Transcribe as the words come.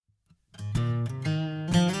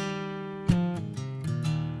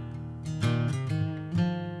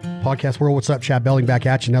Podcast World, what's up? Chad Belling back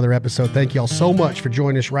at you, another episode. Thank you all so much for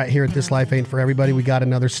joining us right here at This Life Ain't For Everybody. We got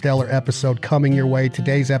another stellar episode coming your way.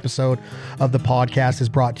 Today's episode of the podcast is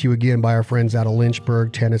brought to you again by our friends out of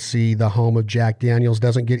Lynchburg, Tennessee, the home of Jack Daniels.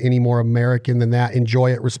 Doesn't get any more American than that.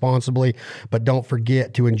 Enjoy it responsibly, but don't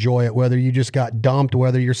forget to enjoy it. Whether you just got dumped,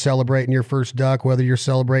 whether you're celebrating your first duck, whether you're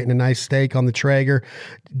celebrating a nice steak on the Traeger,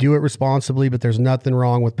 do it responsibly, but there's nothing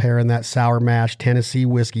wrong with pairing that sour mash Tennessee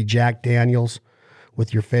whiskey, Jack Daniels,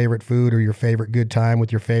 with your favorite food or your favorite good time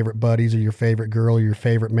with your favorite buddies or your favorite girl or your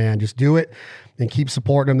favorite man. Just do it and keep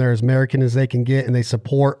supporting them. They're as American as they can get, and they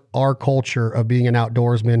support our culture of being an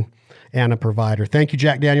outdoorsman and a provider. Thank you,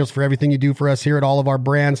 Jack Daniels, for everything you do for us here at all of our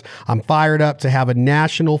brands. I'm fired up to have a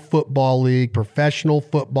National Football League professional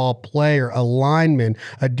football player, a lineman,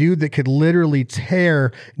 a dude that could literally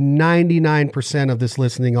tear 99% of this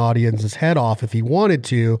listening audience's head off if he wanted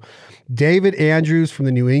to. David Andrews from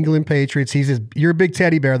the New England Patriots. You're a big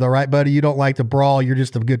teddy bear though, right, buddy? You don't like to brawl. You're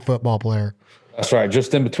just a good football player. That's right.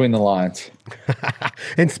 Just in between the lines.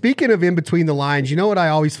 And speaking of in between the lines, you know what I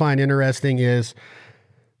always find interesting is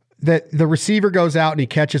that the receiver goes out and he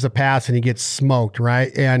catches a pass and he gets smoked,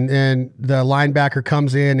 right? And the linebacker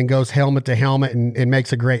comes in and goes helmet to helmet and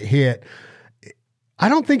makes a great hit. I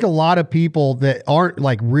don't think a lot of people that aren't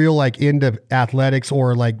real into athletics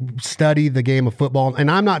or study the game of football, and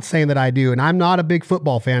I'm not saying that I do, and I'm not a big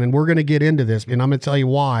football fan, and we're going to get into this, and I'm going to tell you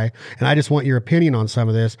why, and I just want your opinion on some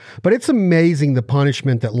of this, but it's amazing the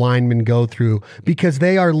punishment that linemen go through because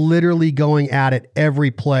they are literally going at it every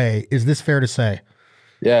play. Is this fair to say?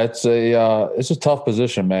 Yeah, it's a tough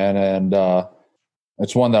position, man, and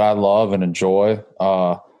it's one that I love and enjoy.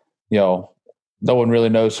 No one really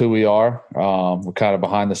knows who we are. We're kind of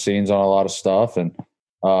behind the scenes on a lot of stuff, and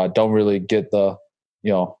don't really get the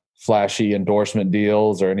flashy endorsement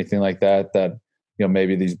deals or anything like that.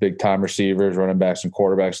 Maybe these big time receivers, running backs, and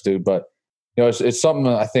quarterbacks do. But it's something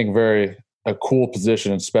I think a cool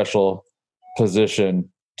position and special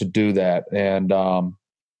position to do that, and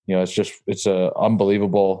it's a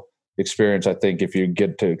unbelievable experience, I think, if you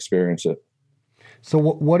get to experience it. So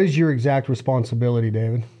what is your exact responsibility,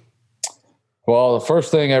 David? Well, the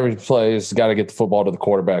first thing every play is got to get the football to the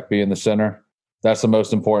quarterback, be in the center. That's the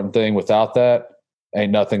most important thing. Without that,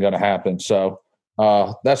 ain't nothing going to happen. So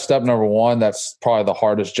that's step number one. That's probably the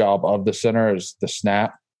hardest job of the center is the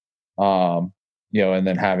snap, and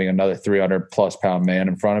then having another 300-plus pound man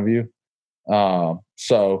in front of you.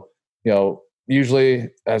 Usually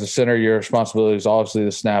as a center, your responsibility is obviously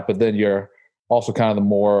the snap, but then you're also kind of the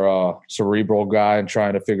more cerebral guy and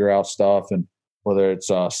trying to figure out stuff, and whether it's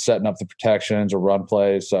setting up the protections or run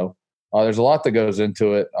plays. So there's a lot that goes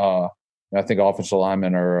into it. I think offensive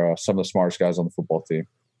linemen are some of the smartest guys on the football team.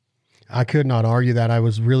 I could not argue that. I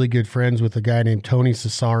was really good friends with a guy named Tony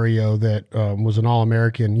Cesario that was an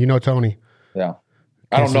All-American. You know Tony? Yeah.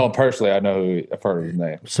 I don't know him personally. I know I've heard of his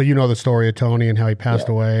name. So you know the story of Tony and how he passed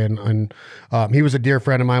away. And he was a dear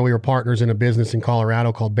friend of mine. We were partners in a business in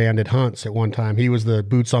Colorado called Bandit Hunts at one time. He was the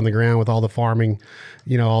boots on the ground with all the farming,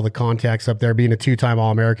 all the contacts up there, being a 2-time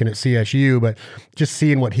All-American at CSU, but just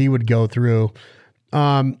seeing what he would go through.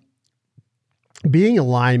 Being a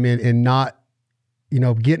lineman and not,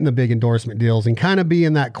 getting the big endorsement deals and kind of be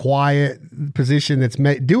in that quiet position that's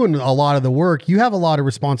doing a lot of the work, you have a lot of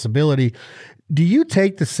responsibility. Do you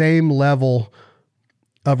take the same level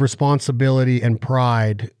of responsibility and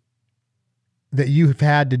pride that you've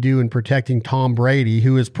had to do in protecting Tom Brady,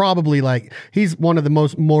 who is probably he's one of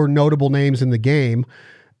the more notable names in the game?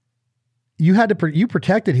 You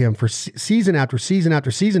protected him for season after season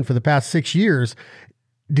after season for the past 6 years.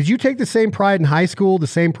 Did you take the same pride in high school, the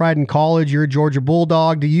same pride in college? You're a Georgia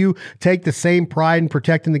Bulldog. Do you take the same pride in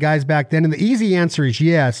protecting the guys back then? And the easy answer is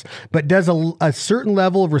yes, but does a certain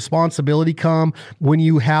level of responsibility come when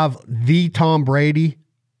you have the Tom Brady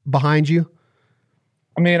behind you?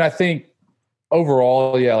 I mean, I think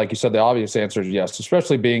overall, yeah, like you said, the obvious answer is yes,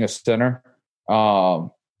 especially being a center. The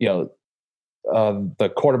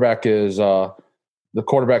quarterback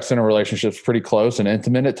center relationship is pretty close and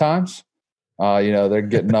intimate at times. They're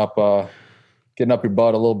getting up your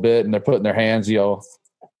butt a little bit, and they're putting their hands, a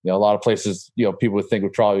lot of places, people would think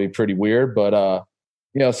would probably be pretty weird, but,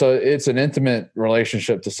 so it's an intimate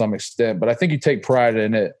relationship to some extent, but I think you take pride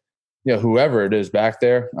in it, whoever it is back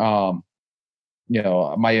there. My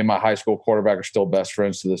high school quarterback are still best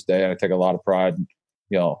friends to this day. And I take a lot of pride,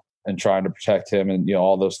 in trying to protect him and,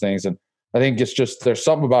 all those things. And I think it's just, there's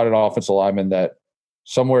something about an offensive lineman that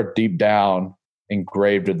somewhere deep down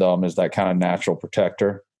engraved in them is that kind of natural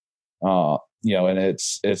protector. And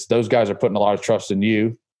it's those guys are putting a lot of trust in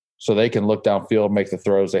you so they can look downfield, make the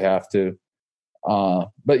throws they have to.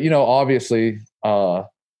 But obviously,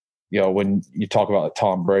 when you talk about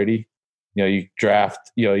Tom Brady, you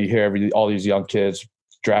draft, you hear all these young kids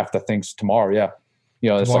draft, I think tomorrow. Yeah.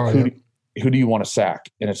 It's Tomorrow, like, who do you want to sack?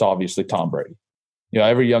 And it's obviously Tom Brady.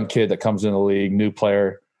 Every young kid that comes in the league, new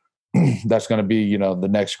player, that's going to be, the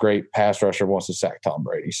next great pass rusher wants to sack Tom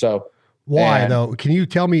Brady. So why though? Can you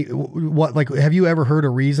tell me what, like, have you ever heard a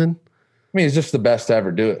reason? I mean, it's just the best to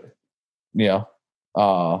ever do it.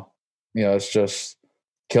 It's just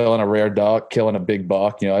killing a rare duck, killing a big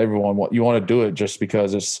buck. Everyone you want to do it just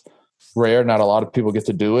because it's rare. Not a lot of people get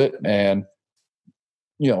to do it. And,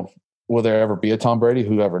 will there ever be a Tom Brady?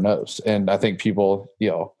 Whoever knows? And I think people,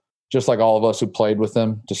 just like all of us who played with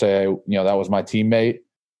him, to say, hey, that was my teammate,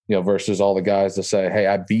 versus all the guys that say, hey,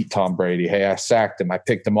 I beat Tom Brady. Hey, I sacked him. I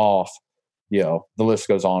picked him off. The list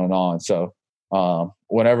goes on and on. So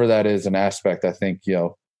whenever that is an aspect, I think,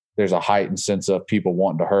 there's a heightened sense of people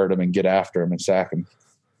wanting to hurt him and get after him and sack him.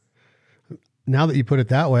 Now that you put it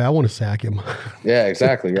that way, I want to sack him. Yeah,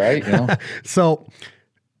 exactly. Right. So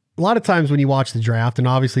a lot of times when you watch the draft, and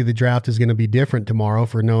obviously the draft is going to be different tomorrow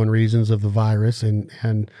for known reasons of the virus,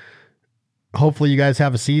 and hopefully you guys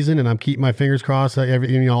have a season, and I'm keeping my fingers crossed.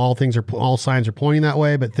 All signs are pointing that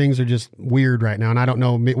way, but things are just weird right now. And I don't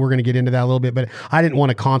know, we're going to get into that a little bit, but I didn't want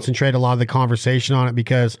to concentrate a lot of the conversation on it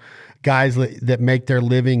because guys that make their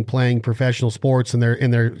living playing professional sports and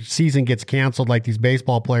their season gets canceled, like these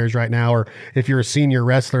baseball players right now, or if you're a senior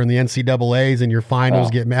wrestler in the NCAAs and your finals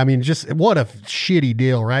just what a shitty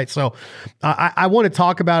deal, right? So I want to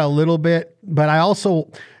talk about it a little bit, but I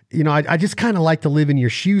also, I just kind of like to live in your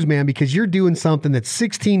shoes, man, because you're doing something that's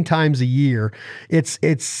 16 times a year. It's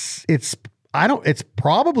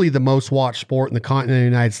probably the most watched sport in the continent of the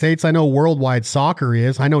United States. I know worldwide soccer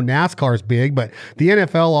is. I know NASCAR is big, but the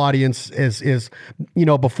NFL audience is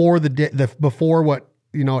before before what,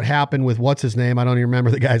 it happened with what's his name. I don't even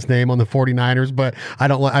remember the guy's name on the 49ers, but I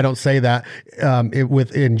don't say that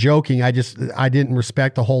in joking. I didn't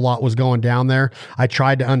respect a whole lot was going down there. I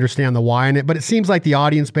tried to understand the why in it, but it seems like the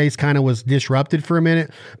audience base kind of was disrupted for a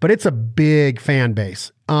minute, but it's a big fan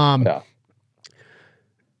base. Yeah.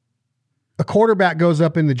 A quarterback goes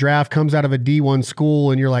up in the draft, comes out of a D1 school,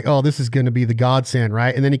 and you're like, oh, this is going to be the godsend,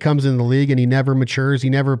 right? And then he comes in the league and he never matures. He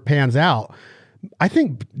never pans out. I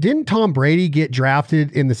think, didn't Tom Brady get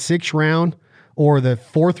drafted in the 6th round or the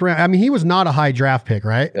 4th round? I mean, he was not a high draft pick,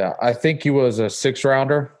 right? Yeah, I think he was a 6th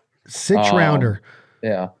rounder. 6th rounder.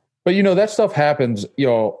 Yeah. But, that stuff happens,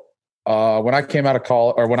 when I came out of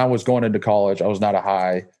college, or when I was going into college, I was not a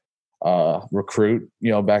high recruit,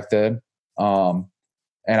 back then.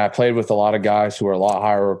 And I played with a lot of guys who were a lot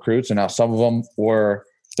higher recruits. And now some of them were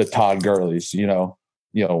the Todd Gurleys,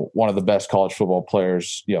 one of the best college football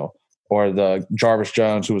players, or the Jarvis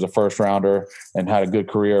Jones, who was a 1st rounder and had a good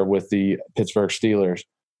career with the Pittsburgh Steelers.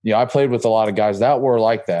 I played with a lot of guys that were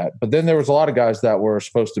like that. But then there was a lot of guys that were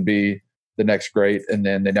supposed to be the next great, and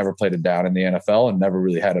then they never played it down in the NFL and never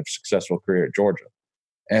really had a successful career at Georgia.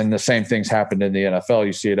 And the same things happened in the NFL.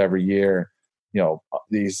 You see it every year.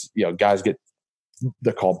 These guys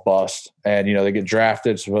they're called bust, and they get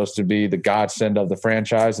drafted, supposed to be the godsend of the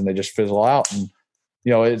franchise, and they just fizzle out. And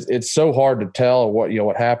it's so hard to tell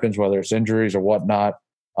what happens, whether it's injuries or whatnot.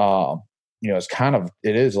 It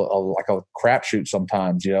is like a crapshoot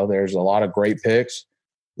sometimes. There's a lot of great picks,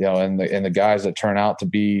 and the guys that turn out to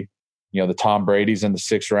be the Tom Brady's in the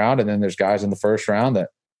 6th round, and then there's guys in the 1st round that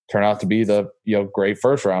turn out to be the great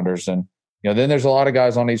 1st rounders, and then there's a lot of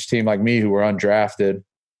guys on each team like me who were undrafted.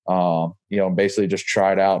 Basically just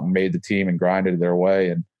tried out and made the team and grinded their way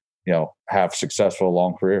and, have successful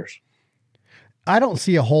long careers. I don't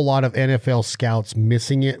see a whole lot of NFL scouts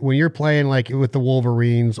missing it when you're playing like with the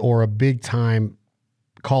Wolverines or a big time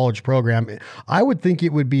college program. I would think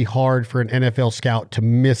it would be hard for an NFL scout to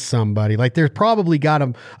miss somebody. Like they've probably got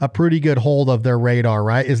a pretty good hold of their radar,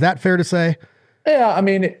 right? Is that fair to say? Yeah. I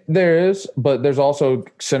mean, there is, but there's also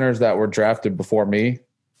centers that were drafted before me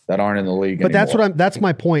that aren't in the league but anymore. That's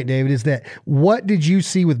my point, David, is that what did you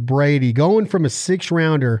see with Brady going from a 6th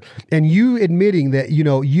rounder and you admitting that,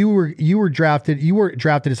 you weren't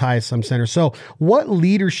drafted as high as some centers. So what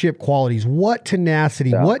leadership qualities, what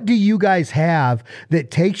tenacity, what do you guys have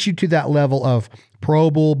that takes you to that level of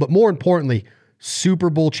Pro Bowl, but more importantly, Super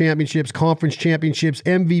Bowl championships, conference championships,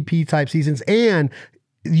 MVP type seasons, and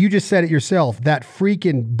you just said it yourself, that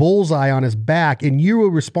freaking bullseye on his back, and you were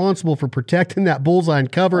responsible for protecting that bullseye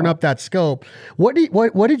and covering up that scope. What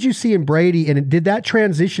did you see in Brady, and did that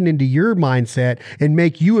transition into your mindset and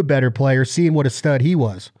make you a better player, seeing what a stud he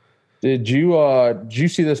was? Did you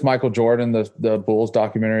see this Michael Jordan, the Bulls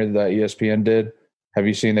documentary that ESPN did? Have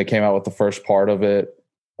you seen they came out with the first part of it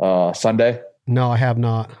Sunday? No, I have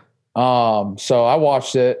not. So I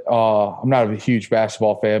watched it. I'm not a huge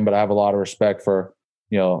basketball fan, but I have a lot of respect for,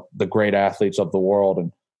 the great athletes of the world,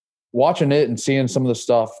 and watching it and seeing some of the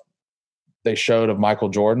stuff they showed of Michael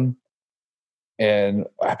Jordan and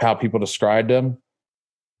how people described him.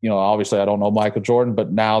 Obviously I don't know Michael Jordan,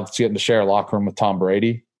 but now it's getting to share a locker room with Tom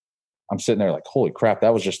Brady. I'm sitting there like, holy crap,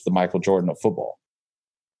 that was just the Michael Jordan of football.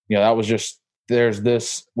 That was just, there's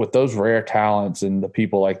this, with those rare talents and the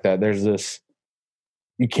people like that, there's this,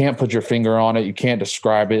 you can't put your finger on it. You can't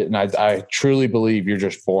describe it. And I truly believe you're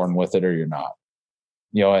just born with it or you're not,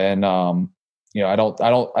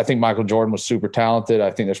 I think Michael Jordan was super talented.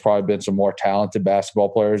 I think there's probably been some more talented basketball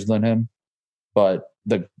players than him, but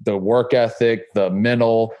the work ethic, the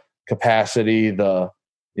mental capacity, to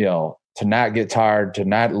not get tired, to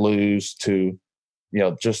not lose, to,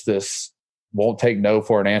 just this won't take no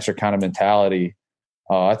for an answer kind of mentality.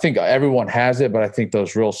 I think everyone has it, but I think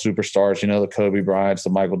those real superstars, the Kobe Bryants, the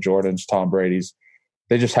Michael Jordans, Tom Brady's,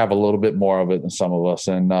 they just have a little bit more of it than some of us.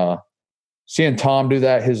 And seeing Tom do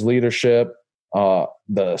that, his leadership,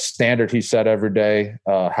 the standard he set every day,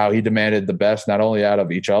 how he demanded the best, not only out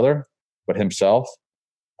of each other, but himself,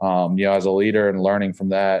 as a leader, and learning from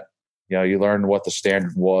that, you learn what the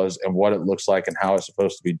standard was and what it looks like and how it's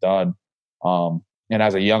supposed to be done. And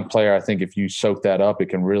as a young player, I think if you soak that up, it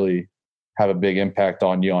can really have a big impact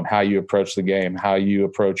on you, on how you approach the game, how you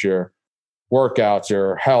approach your workouts,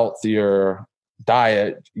 your health, your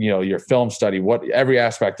diet, your film study, every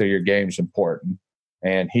aspect of your game is important.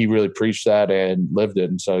 And he really preached that and lived it.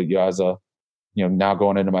 And so, as a, now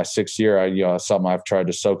going into my 6th year, something I've tried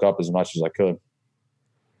to soak up as much as I could.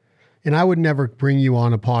 And I would never bring you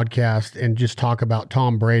on a podcast and just talk about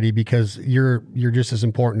Tom Brady, because you're just as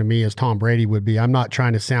important to me as Tom Brady would be. I'm not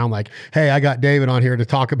trying to sound like, hey, I got David on here to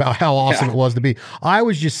talk about how awesome it was to be. I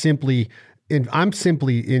was just I'm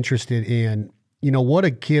simply interested in, what a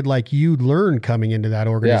kid like you learned coming into that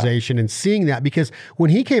organization and seeing that, because when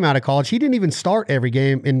he came out of college, he didn't even start every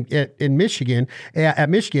game in Michigan. At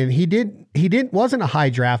Michigan, he wasn't a high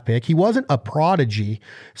draft pick. He wasn't a prodigy.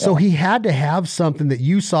 So he had to have something that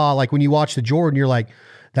you saw, like when you watch the Jordan, you're like,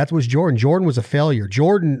 that was Jordan. Jordan was a failure.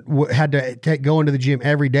 Jordan had to go into the gym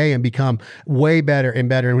every day and become way better and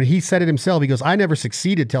better. And when he said it himself, he goes, I never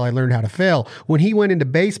succeeded till I learned how to fail. When he went into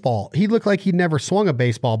baseball, he looked like he'd never swung a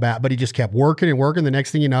baseball bat, but he just kept working and working. The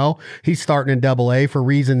next thing you know, he's starting in AA for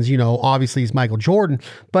reasons, obviously he's Michael Jordan,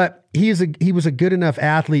 but he was a good enough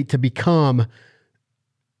athlete to become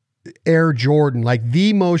Air Jordan, like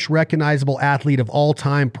the most recognizable athlete of all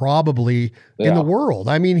time, probably in the world.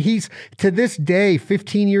 I mean, he's to this day,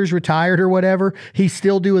 15 years retired or whatever, he's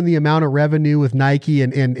still doing the amount of revenue with Nike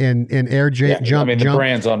and Air Jump. I mean, the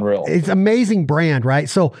brand's unreal. It's amazing brand, right?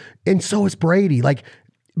 So is Brady. Like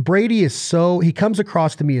Brady he comes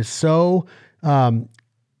across to me as so,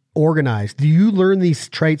 organized. Do you learn these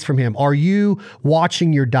traits from him? Are you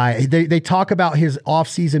watching your diet? They talk about his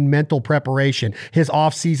off-season mental preparation, his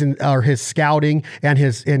off-season or his scouting and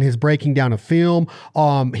his breaking down of film.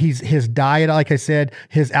 His diet, like I said,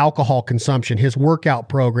 his alcohol consumption, his workout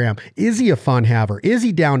program. Is he a fun haver? Is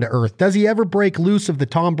he down to earth? Does he ever break loose of the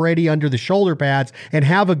Tom Brady under the shoulder pads and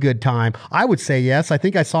have a good time? I would say yes. I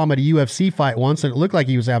think I saw him at a UFC fight once and it looked like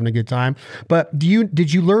he was having a good time. But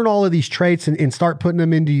did you learn all of these traits and start putting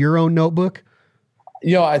them into your own notebook?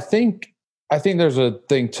 I think there's a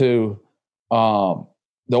thing too. The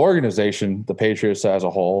organization, the Patriots as a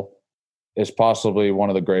whole, is possibly one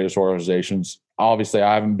of the greatest organizations. Obviously,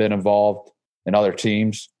 I haven't been involved in other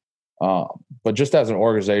teams, but just as an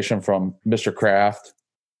organization, from Mr. Kraft,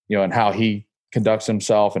 and how he conducts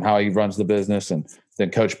himself and how he runs the business, and then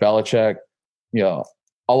Coach Belichick, a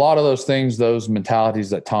lot of those things, those mentalities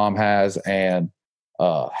that Tom has, and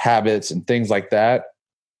habits and things like that.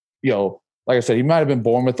 Like I said, he might have been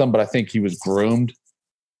born with them, but I think he was groomed,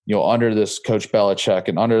 under this Coach Belichick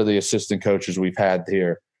and under the assistant coaches we've had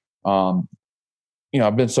here.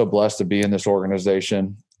 I've been so blessed to be in this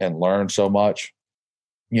organization and learn so much,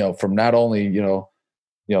 from not only,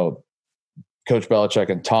 Coach Belichick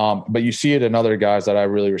and Tom, but you see it in other guys that I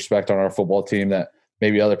really respect on our football team that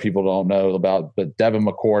maybe other people don't know about. But Devin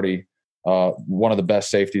McCourty, one of the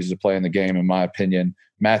best safeties to play in the game, in my opinion.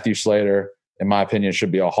 Matthew Slater, in my opinion,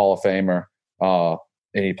 should be a Hall of Famer.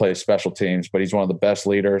 And he plays special teams, but he's one of the best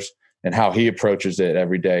leaders, and how he approaches it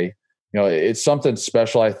every day. It's something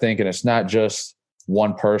special, I think. And it's not just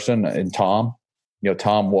one person in Tom.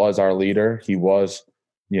 Tom was our leader. He was,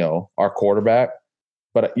 our quarterback,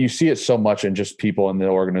 but you see it so much in just people in the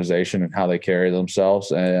organization and how they carry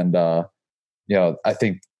themselves. And, I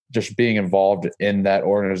think just being involved in that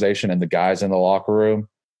organization and the guys in the locker room,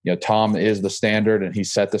 Tom is the standard, and he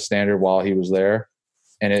set the standard while he was there.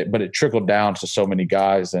 but it trickled down to so many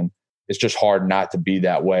guys, and it's just hard not to be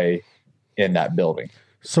that way in that building.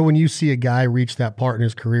 So when you see a guy reach that part in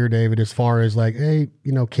his career, David, as far as like, hey,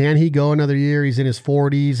 can he go another year? He's in his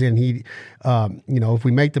 40s, and he, if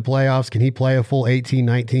we make the playoffs, can he play a full 18,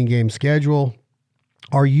 19 game schedule?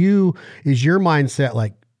 Is your mindset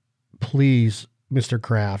like, please, Mr.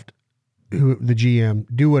 Kraft, the GM,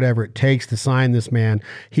 do whatever it takes to sign this man.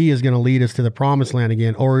 He is going to lead us to the promised land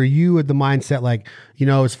again. Or are you at the mindset like,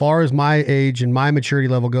 as far as my age and my maturity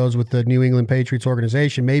level goes with the New England Patriots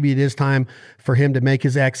organization, maybe it is time for him to make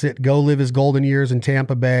his exit, go live his golden years in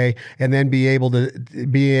Tampa Bay, and then be able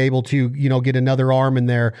to, get another arm in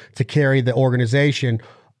there to carry the organization?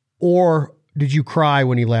 Or did you cry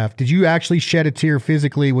when he left? Did you actually shed a tear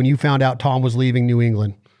physically when you found out Tom was leaving New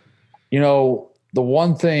England? The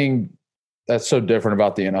one thing that's so different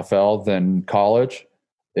about the NFL than college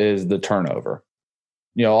is the turnover.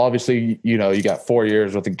 Obviously, you got 4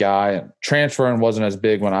 years with a guy, and transferring wasn't as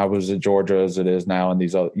big when I was at Georgia as it is now. And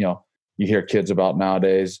these, you hear kids about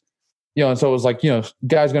nowadays, and so it was like,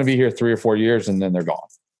 guys going to be here 3 or 4 years and then they're gone.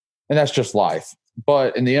 And that's just life.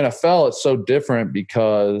 But in the NFL, it's so different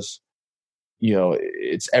because,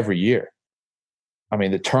 it's every year. I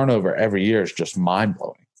mean, the turnover every year is just mind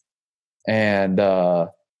blowing. And,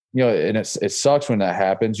 and it sucks when that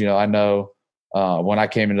happens. I know when I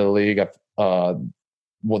came into the league,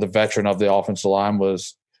 the veteran of the offensive line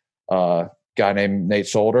was a guy named Nate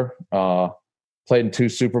Solder. Played in 2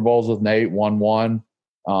 Super Bowls with Nate, won one,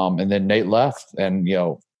 and then Nate left and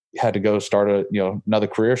had to go start another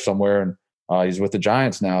career somewhere. And he's with the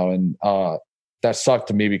Giants now, and that sucked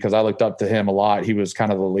to me because I looked up to him a lot. He was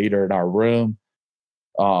kind of the leader in our room,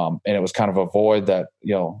 and it was kind of a void that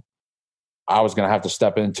I was going to have to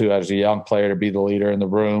step into as a young player to be the leader in the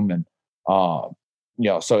room. And,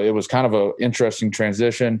 so it was kind of an interesting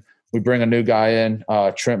transition. We bring a new guy in,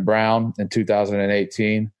 Trent Brown, in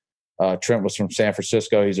 2018. Trent was from San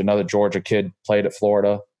Francisco. He's another Georgia kid, played at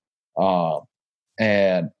Florida.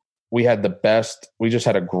 And we just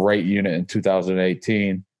had a great unit in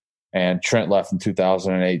 2018. And Trent left in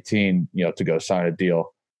 2018, to go sign a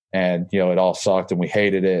deal. And, it all sucked and we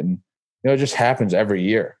hated it. And, it just happens every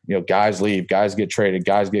year. Guys leave, guys get traded,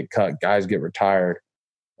 guys get cut, guys get retired.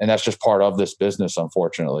 And that's just part of this business,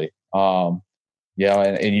 unfortunately. And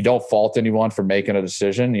you don't fault anyone for making a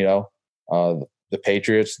decision. The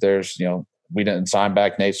Patriots, we didn't sign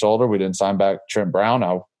back Nate Solder. We didn't sign back Trent Brown.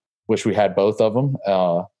 I wish we had both of them,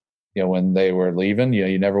 when they were leaving.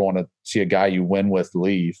 You never want to see a guy you win with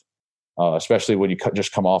leave, especially when you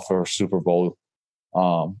just come off of a Super Bowl.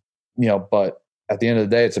 But at the end of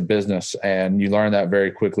the day, it's a business, and you learn that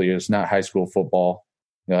very quickly. It's not high school football.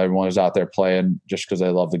 Everyone is out there playing just because they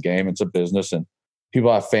love the game. It's a business, and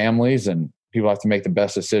people have families, and people have to make the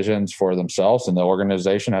best decisions for themselves, and the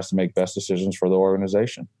organization has to make best decisions for the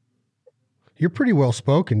organization. You're pretty well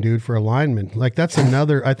spoken, dude, for a lineman. Like I think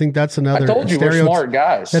that's another. I told you we're smart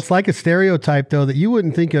guys. That's like a stereotype, though, that you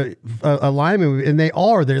wouldn't think a lineman, and they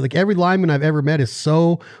are. They're like every lineman I've ever met is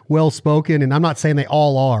so well spoken, and I'm not saying they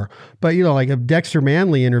all are, but like a Dexter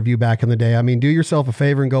Manley interview back in the day. I mean, do yourself a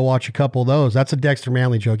favor and go watch a couple of those. That's a Dexter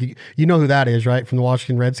Manley joke. You know who that is, right? From the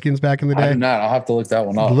Washington Redskins back in the day. I do not. I'll have to look that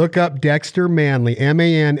one up. Look up Dexter Manley,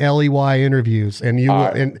 Manley interviews, and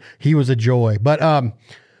and he was a joy. But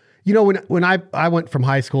when I went from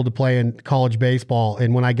high school to play in college baseball,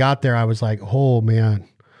 and when I got there, I was like, oh man,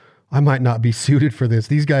 I might not be suited for this.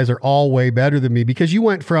 These guys are all way better than me, because you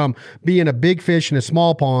went from being a big fish in a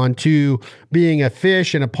small pond to being a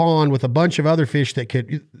fish in a pond with a bunch of other fish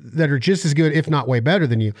that are just as good, if not way better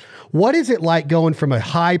than you. What is it like going from a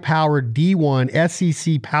high-powered D1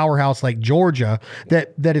 SEC powerhouse like Georgia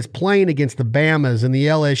that is playing against the Bamas and the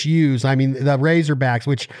LSUs? I mean, the Razorbacks,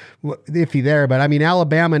 which iffy there, but I mean,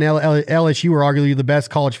 Alabama and LSU are arguably the best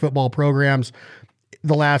college football programs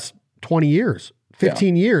the last 20 years.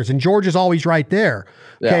 15 years, and Georgia's always right there.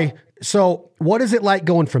 Okay. Yeah. So what is it like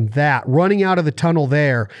going from that, running out of the tunnel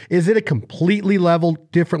there? Is it a completely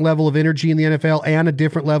different level of energy in the NFL and a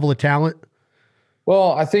different level of talent?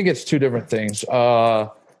 Well, I think it's two different things.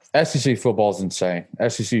 SEC football is insane.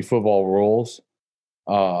 SEC football rules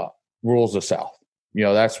the South.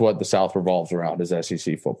 That's what the South revolves around, is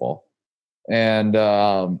SEC football. And,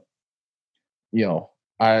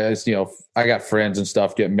 I got friends and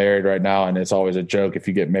stuff getting married right now, and it's always a joke if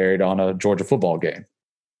you get married on a Georgia football game.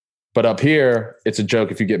 But up here, it's a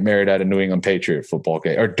joke if you get married at a New England Patriot football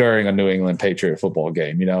game or during a New England Patriot football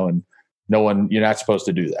game, and you're not supposed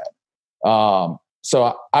to do that.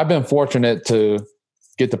 So I've been fortunate to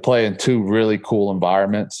get to play in 2 really cool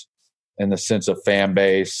environments in the sense of fan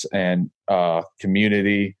base and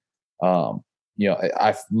community.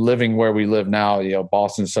 I living where we live now,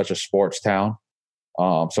 Boston's such a sports town.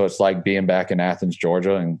 So it's like being back in Athens,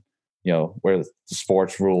 Georgia, and, where the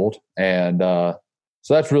sports ruled. And so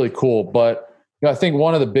that's really cool. But, I think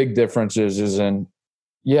one of the big differences is in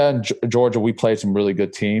Georgia, we played some really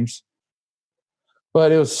good teams.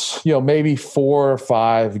 But it was, maybe 4 or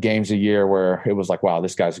 5 games a year where it was like, wow,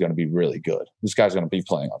 this guy's going to be really good. This guy's going to be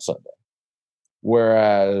playing on Sunday.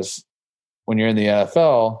 Whereas when you're in the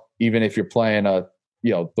NFL, even if you're playing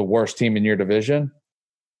the worst team in your division,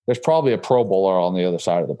 there's probably a Pro Bowler on the other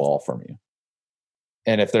side of the ball from you.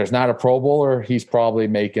 And if there's not a Pro Bowler, he's probably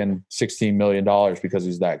making $16 million because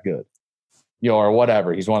he's that good, or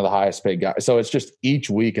whatever. He's one of the highest paid guys. So it's just each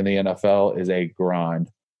week in the NFL is a grind.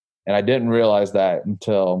 And I didn't realize that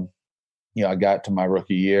until, I got to my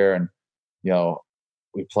rookie year, and,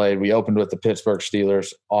 we opened with the Pittsburgh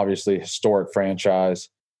Steelers, obviously historic franchise.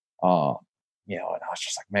 And I was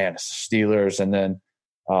just like, man, it's the Steelers. And then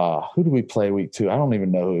who did we play week 2? I don't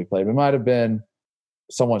even know who we played. It might have been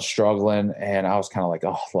someone struggling. And I was kind of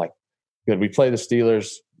like, good. We played the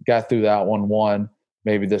Steelers, got through that one, won.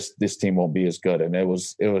 Maybe this team won't be as good. And it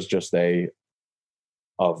was just a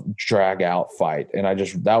drag out fight. And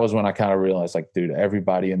that was when I kind of realized, like, dude,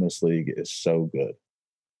 everybody in this league is so good.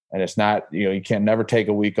 And it's not, you can never take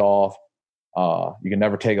a week off. You can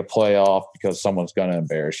never take a playoff because someone's going to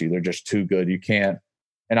embarrass you. They're just too good. You can't.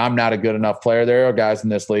 And I'm not a good enough player. There are guys in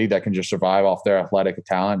this league that can just survive off their athletic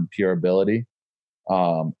talent and pure ability.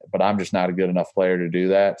 But I'm just not a good enough player to do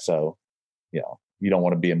that. So, you don't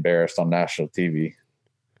want to be embarrassed on national TV.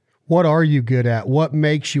 What are you good at? What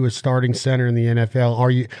makes you a starting center in the NFL?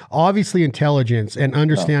 Are you obviously intelligence and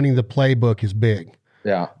understanding the playbook is big.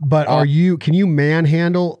 Yeah. But can you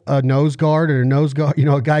manhandle a nose guard or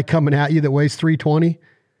a guy coming at you that weighs 320?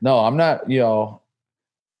 No, I'm not,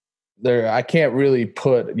 I can't really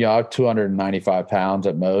put, I'm 295 pounds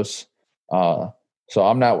at most. So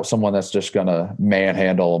I'm not someone that's just going to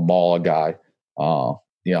manhandle and maul a guy.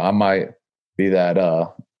 I might be that,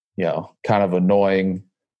 kind of annoying,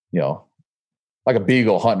 like a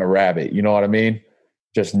beagle hunting a rabbit, you know what I mean?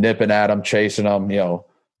 Just nipping at them, chasing them,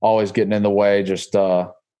 always getting in the way, just,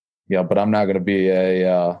 but I'm not going to be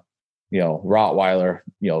a, Rottweiler,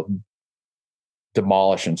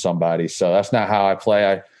 demolishing somebody. So that's not how I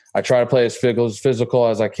play. I try to play as physical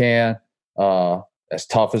as I can, as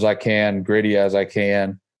tough as I can, gritty as I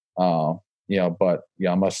can. But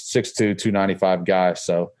I'm a 6'2", 295 guy.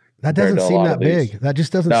 So that doesn't seem that big. That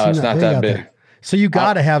just doesn't seem it's not that big. There. So you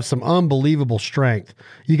got to have some unbelievable strength.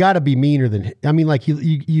 You got to be meaner than,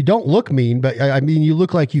 you don't look mean, but you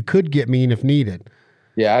look like you could get mean if needed.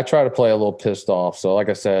 Yeah. I try to play a little pissed off. So like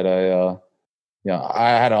I said, I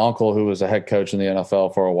had an uncle who was a head coach in the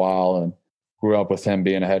NFL for a while and grew up with him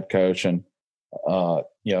being a head coach. And, a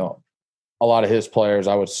lot of his players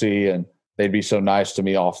I would see, and they'd be so nice to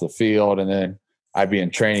me off the field. And then I'd be in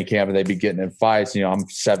training camp and they'd be getting in fights. I'm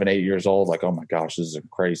 7, 8 years old. Like, oh my gosh, this is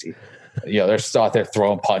crazy. They're still out there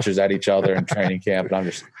throwing punches at each other in training camp.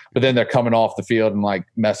 And but then they're coming off the field and like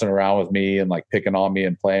messing around with me and like picking on me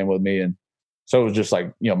and playing with me. And so it was just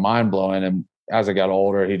like, mind blowing. And as I got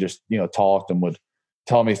older, he just, talked and would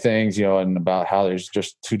tell me things, and about how there's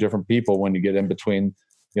just two different people when you get in between,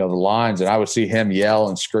 the lines. And I would see him yell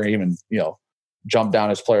and scream and, jump down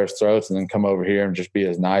his players' throats and then come over here and just be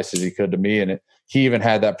as nice as he could to me. And he even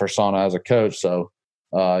had that persona as a coach. So,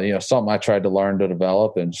 something I tried to learn to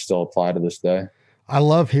develop and still apply to this day. I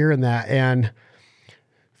love hearing that. And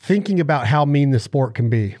thinking about how mean the sport can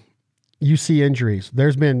be. You see injuries.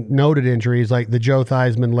 There's been noted injuries like the Joe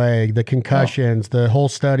Theismann leg, the concussions, the whole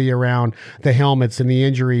study around the helmets and the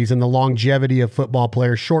injuries and the longevity of football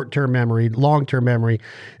players, short-term memory, long-term memory.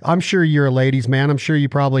 I'm sure you're a ladies' man. I'm sure you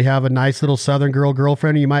probably have a nice little Southern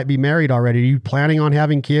girlfriend, or you might be married already. Are you planning on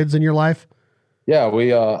having kids in your life? Yeah,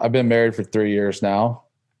 I've been married for 3 years now.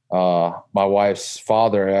 My wife's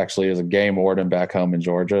father actually is a game warden back home in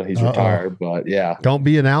Georgia. He's retired, but yeah. Don't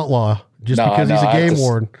be an outlaw just because he's a game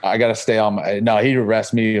warden. I got to stay on he'd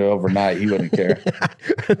arrest me overnight. He wouldn't care.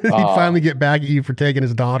 He'd finally get back at you for taking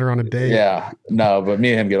his daughter on a date. Yeah, no, but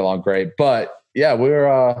me and him get along great. But yeah,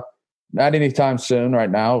 we're not anytime soon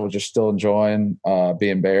right now. We're just still enjoying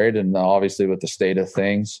being married, and obviously with the state of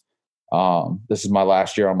things. This is my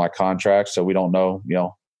last year on my contract, so we don't know,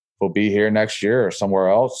 if we'll be here next year or somewhere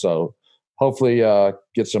else. So hopefully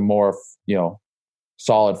get some more,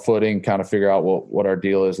 solid footing, kind of figure out what our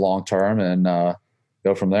deal is long-term and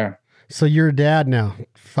go from there. So you're a dad now,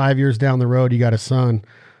 5 years down the road, you got a son.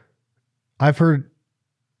 I've heard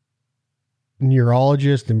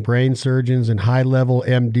neurologists and brain surgeons and high-level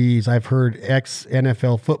MDs. I've heard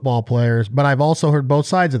ex-NFL football players, but I've also heard both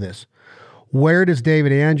sides of this. Where does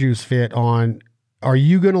David Andrews fit on? Are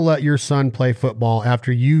you going to let your son play football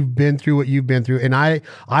after you've been through what you've been through? And I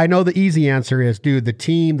know the easy answer is, dude, the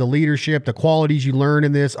team, the leadership, the qualities you learn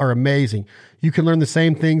in this are amazing. You can learn the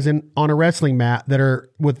same things on a wrestling mat that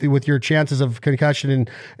are with your chances of concussion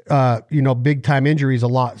and big time injuries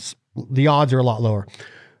the odds are a lot lower.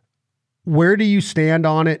 Where do you stand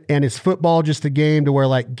on it? And is football just a game to where,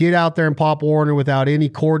 like, get out there and Pop Warner without any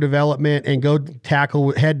core development and go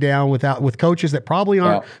tackle head down with coaches that probably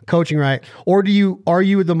aren't coaching right? Or are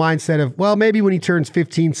you with the mindset of, well, maybe when he turns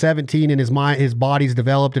 15, 17 and his body's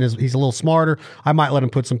developed and he's a little smarter, I might let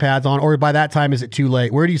him put some pads on, or by that time, is it too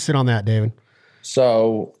late? Where do you sit on that, David?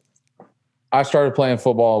 So I started playing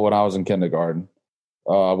football when I was in kindergarten.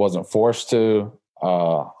 I wasn't forced to.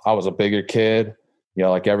 I was a bigger kid.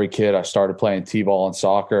 Like every kid, I started playing t-ball and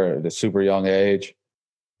soccer at a super young age.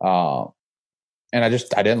 And I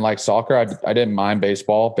didn't like soccer. I didn't mind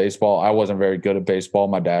baseball. I wasn't very good at baseball.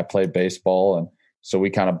 My dad played baseball, and so we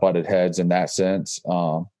kind of butted heads in that sense.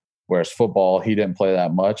 Whereas football, he didn't play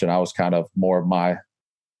that much, and I was kind of more of my,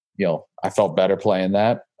 I felt better playing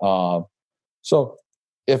that. So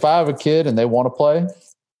if I have a kid and they want to play,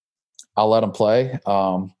 I'll let them play.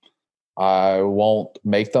 I won't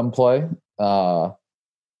make them play.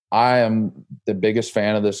 I am the biggest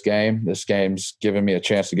fan of this game. This game's given me a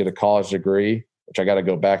chance to get a college degree, which I got to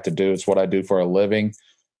go back to do. It's what I do for a living.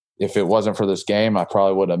 If it wasn't for this game, I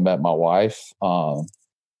probably wouldn't have met my wife.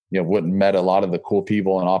 Wouldn't met a lot of the cool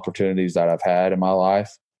people and opportunities that I've had in my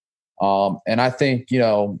life. And I think,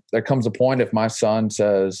 there comes a point if my son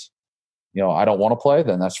says, I don't want to play,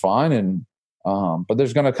 then that's fine. And, but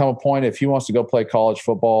there's going to come a point if he wants to go play college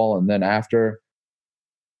football, and then after,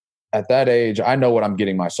 at that age, I know what I'm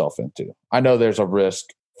getting myself into. I know there's a risk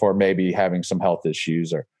for maybe having some health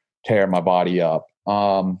issues or tearing my body up.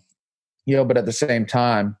 But at the same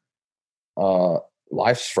time,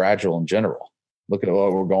 life's fragile in general. Look at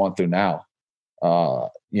what we're going through now.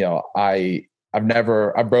 I've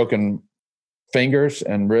broken fingers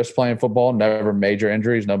and wrists playing football, never major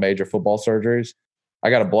injuries, no major football surgeries. I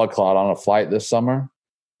got a blood clot on a flight this summer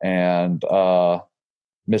and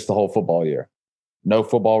missed the whole football year. No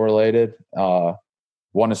football related. 1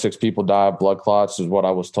 in 6 people die of blood clots is what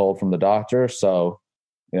I was told from the doctor. So,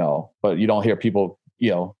 but you don't hear people,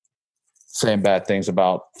 saying bad things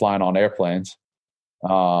about flying on airplanes.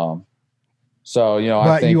 I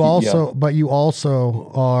think you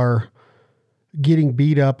also are getting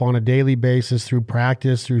beat up on a daily basis through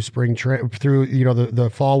practice, through spring through the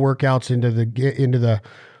fall workouts into the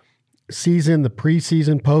season, the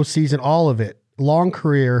preseason, postseason, all of it. Long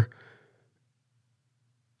career.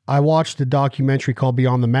 I watched a documentary called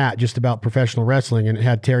Beyond the Mat just about professional wrestling, and it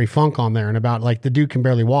had Terry Funk on there and about, like, the dude can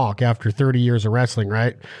barely walk after 30 years of wrestling,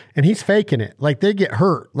 right? And he's faking it. Like, they get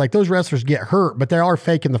hurt. Like, those wrestlers get hurt, but they are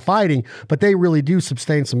faking the fighting, but they really do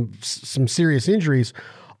sustain some serious injuries.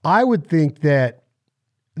 I would think that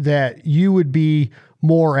you would be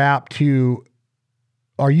more apt to.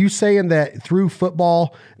 Are you saying that through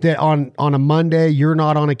football that on a Monday you're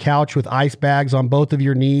not on a couch with ice bags on both of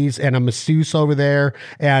your knees and a masseuse over there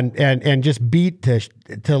and just beat to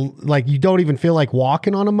like you don't even feel like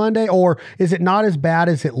walking on a Monday? Or is it not as bad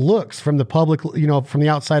as it looks from the public, from the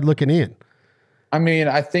outside looking in? I mean,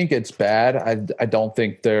 I think it's bad. I don't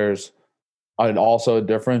think there's also a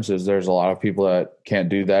difference is there's a lot of people that can't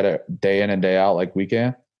do that day in and day out like we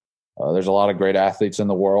can. There's a lot of great athletes in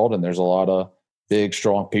the world, and there's a lot of big,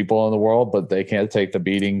 strong people in the world, but they can't take the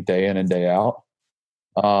beating day in and day out.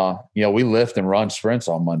 We lift and run sprints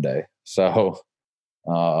on Monday. So,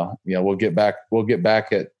 we'll get back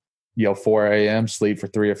at, 4 a.m., sleep for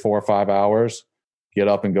 3 or 4 or 5 hours, get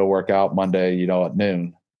up and go work out Monday, at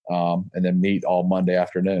noon, and then meet all Monday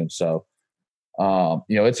afternoon. So,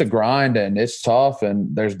 it's a grind and it's tough,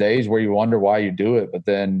 and there's days where you wonder why you do it. But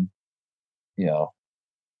then,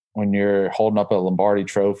 when you're holding up a Lombardi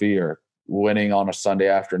trophy or winning on a Sunday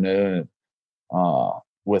afternoon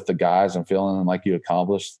with the guys and feeling like you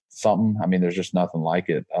accomplished something, I mean, there's just nothing like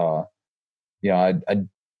it. I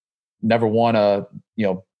never won a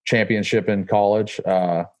championship in college,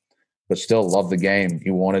 but still love the game.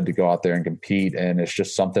 You wanted to go out there and compete, and it's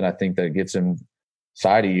just something I think that gets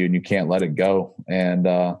inside of you, and you can't let it go. And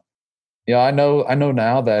I know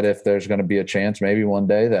now that if there's going to be a chance, maybe one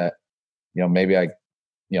day that maybe I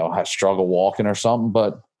struggle walking or something,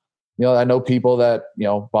 but I know people that,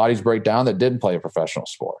 bodies break down that didn't play a professional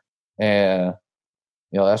sport. And,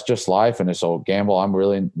 that's just life, and it's a gamble I'm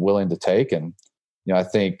really willing to take. And, I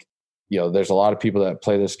think, there's a lot of people that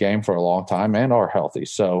play this game for a long time and are healthy.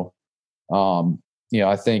 So,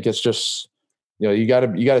 I think it's just, you got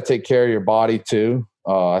to take care of your body too.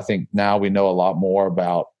 I think now we know a lot more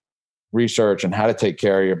about research and how to take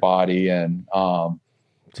care of your body, and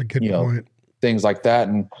it's a good point. Things like that.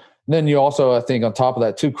 And then you also, I think on top of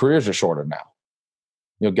that too, careers are shorter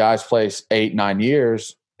now. Guys play 8-9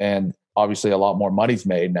 years, and obviously a lot more money's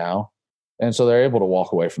made now. And so they're able to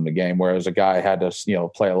walk away from the game. Whereas a guy had to,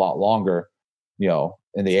 play a lot longer,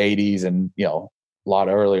 in the 80s and, a lot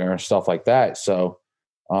earlier and stuff like that. So,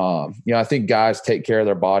 I think guys take care of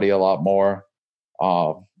their body a lot more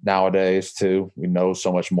nowadays too. We know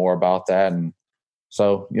so much more about that. And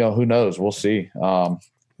so, who knows? We'll see.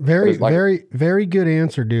 Very, very good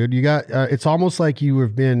answer, dude. You got, it's almost like you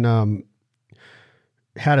have been,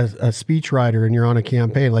 had a speech writer and you're on a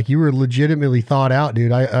campaign. Like, you were legitimately thought out,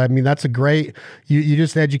 dude. I mean, that's a great, you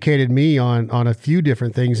just educated me on a few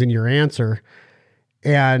different things in your answer.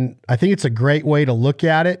 And I think it's a great way to look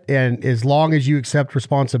at it. And as long as you accept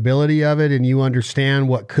responsibility of it and you understand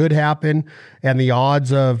what could happen and the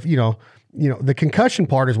odds of, the concussion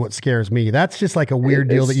part is what scares me. That's just like a weird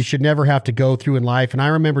deal that you should never have to go through in life. And I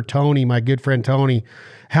remember Tony, my good friend Tony,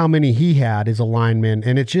 how many he had as a lineman.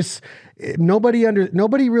 And it's just,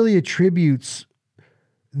 nobody really attributes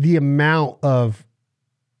the amount of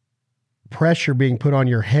pressure being put on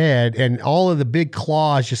your head and all of the big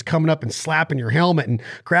claws just coming up and slapping your helmet and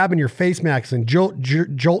grabbing your face mask and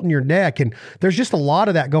jolting your neck. And there's just a lot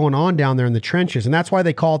of that going on down there in the trenches. And that's why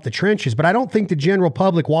they call it the trenches. But I don't think the general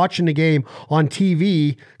public watching the game on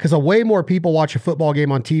TV, because way more people watch a football game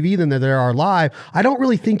on TV than there are live. I don't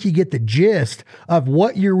really think you get the gist of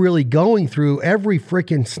what you're really going through every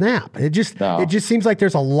freaking snap. It just seems like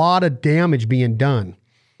there's a lot of damage being done.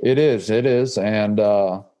 It is. And,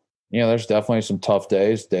 there's definitely some tough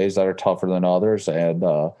days that are tougher than others. And,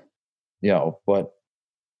 but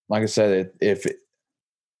like I said, if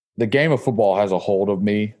the game of football has a hold of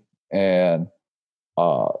me and,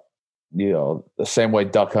 the same way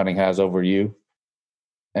duck hunting has over you,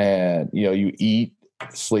 and, you eat,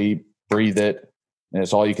 sleep, breathe it, and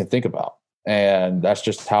it's all you can think about. And that's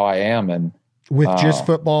just how I am. And with just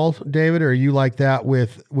football, David, or are you like that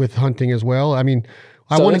with hunting as well? I mean,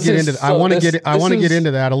 I want to get into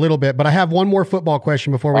that a little bit, but I have one more football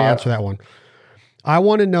question before we answer that one. I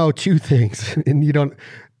want to know two things, and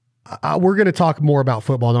we're going to talk more about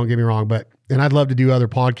football. Don't get me wrong, and I'd love to do other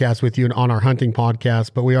podcasts with you on our hunting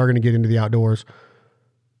podcast, but we are going to get into the outdoors.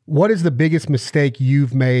 What is the biggest mistake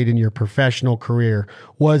you've made in your professional career?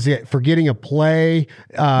 Was it forgetting a play?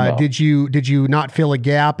 No. Did you not fill a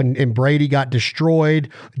gap and Brady got destroyed?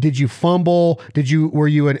 Did you fumble? Were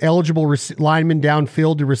you an eligible lineman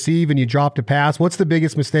downfield to receive and you dropped a pass? What's the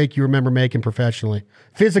biggest mistake you remember making professionally?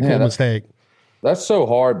 Physical mistake. That's so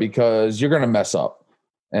hard because you're going to mess up,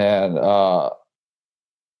 and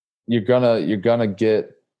you're gonna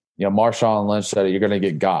get. Marshawn Lynch said it. You're going to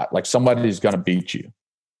get got. Like, somebody's going to beat you.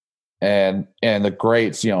 And the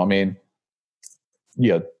greats, Tom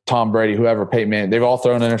Brady, whoever, Peyton Manning, they've all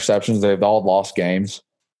thrown interceptions. They've all lost games.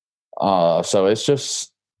 So it's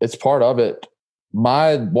part of it.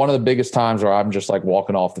 One of the biggest times where I'm just like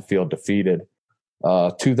walking off the field defeated,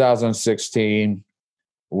 2016,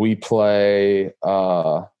 we play,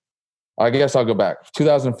 I guess I'll go back.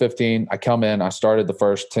 2015, I come in, I started the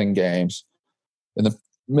first 10 games. In the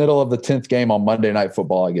middle of the 10th game on Monday Night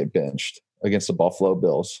Football, I get benched against the Buffalo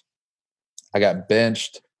Bills. I got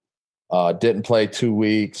benched, didn't play 2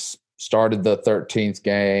 weeks, started the 13th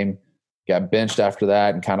game, got benched after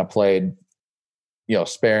that, and kind of played,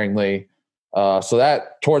 sparingly. So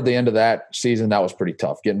that toward the end of that season, that was pretty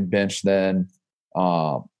tough. Getting benched, then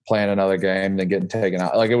playing another game, then getting taken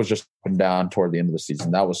out. Like, it was just up and down toward the end of the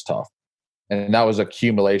season. That was tough. And that was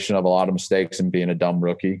accumulation of a lot of mistakes and being a dumb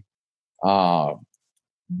rookie.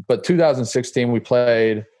 But 2016, we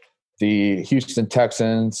played the Houston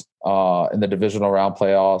Texans in the divisional round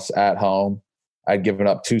playoffs at home. I'd given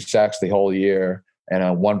up 2 sacks the whole year, and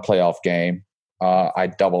in one playoff game,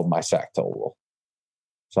 I doubled my sack total.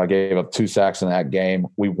 So I gave up 2 sacks in that game.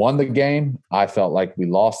 We won the game. I felt like we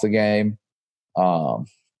lost the game. And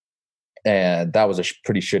that was a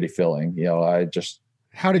pretty shitty feeling.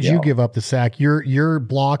 How did you give up the sack? Your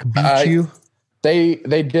block beat you?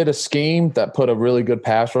 They did a scheme that put a really good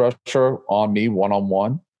pass rusher on me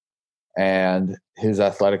one-on-one. And his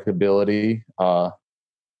athletic ability,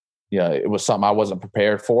 it was something I wasn't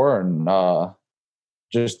prepared for, and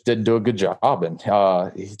just didn't do a good job. And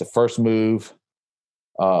the first move,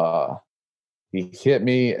 he hit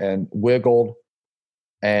me and wiggled,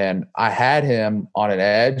 and I had him on an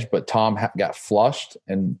edge, but Tom got flushed.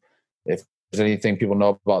 And if there's anything people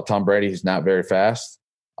know about Tom Brady, he's not very fast.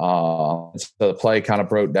 So the play kind of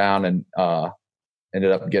broke down and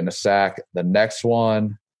ended up getting a sack. The next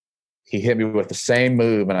one, he hit me with the same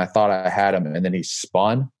move, and I thought I had him, and then he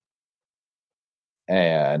spun.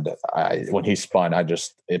 And when he spun,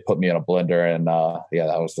 it put me in a blender, and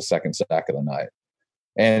that was the second sack of the night.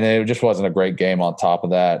 And it just wasn't a great game on top of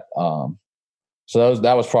that. So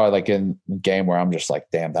that was probably like in the game where I'm just like,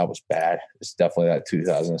 damn, that was bad. It's definitely that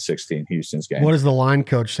 2016 Houston's game. What does the line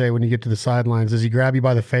coach say when you get to the sidelines? Does he grab you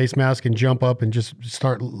by the face mask and jump up and just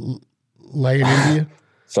start laying into you?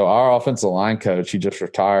 So our offensive line coach, he just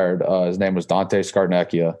retired. His name was Dante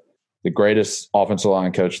Scarnecchia, the greatest offensive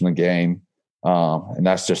line coach in the game. And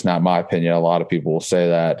that's just not my opinion. A lot of people will say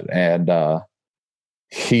that. And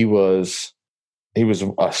he was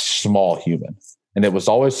a small human. And it was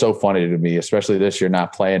always so funny to me, especially this year,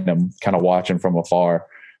 not playing him, kind of watching from afar,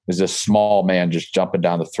 is this small man just jumping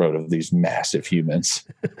down the throat of these massive humans.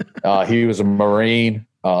 He was a Marine.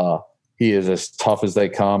 He is as tough as they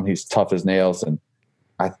come. He's tough as nails. And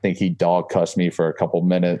I think he dog cussed me for a couple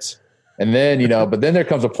minutes. And then, but then there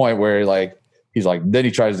comes a point where then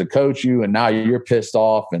he tries to coach you, and now you're pissed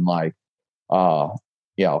off. And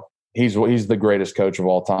he's the greatest coach of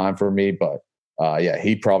all time for me. But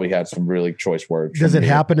he probably had some really choice words. Does it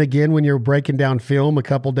happen again when you're breaking down film a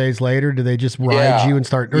couple days later? Do they just ride you and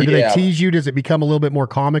start, or do they tease you? Does it become a little bit more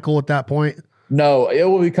comical at that point? No, it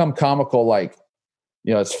will become comical.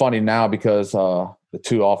 It's funny now because the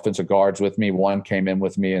two offensive guards with me, one came in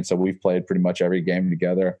with me, and so we've played pretty much every game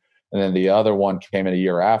together. And then the other one came in a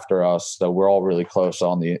year after us, so we're all really close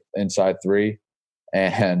on the inside three.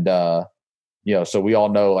 And so we all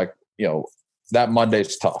know, that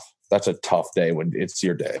Monday's tough. That's a tough day when it's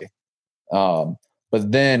your day. But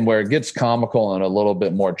then where it gets comical and a little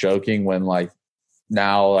bit more joking when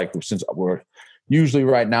since we're usually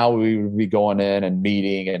right now we would be going in and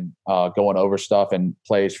meeting and going over stuff, and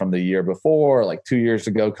plays from the year before, 2 years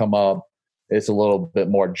ago, come up. It's a little bit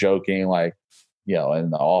more joking, and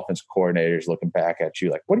the offense coordinator's looking back at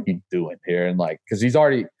you like, what are you doing here? And because you've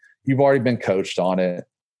already been coached on it,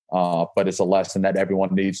 but it's a lesson that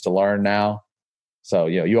everyone needs to learn now. So,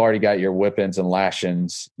 you already got your whippings and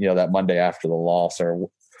lashings, that Monday after the loss or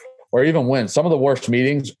even win. Some of the worst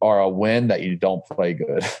meetings are a win that you don't play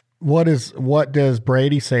good. What does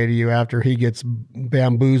Brady say to you after he gets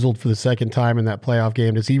bamboozled for the second time in that playoff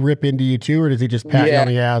game? Does he rip into you too, or does he just pat you on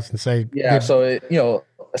the ass and say, yeah, so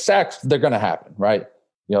sacks, they're going to happen, right?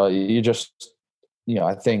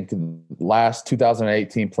 I think last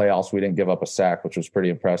 2018 playoffs, we didn't give up a sack, which was pretty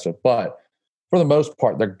impressive, but for the most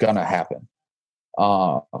part, they're going to happen.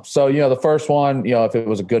 The first one, if it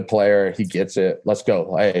was a good player, he gets it. Let's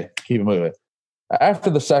go. Hey, keep it moving. After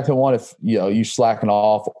the second one, if you slacken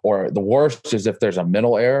off, or the worst is if there's a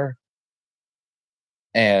mental error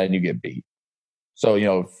and you get beat. So,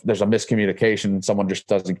 if there's a miscommunication, someone just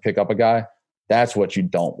doesn't pick up a guy, that's what you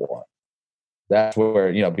don't want. That's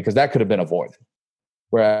where, because that could have been avoided.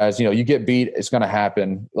 Whereas, you get beat, it's going to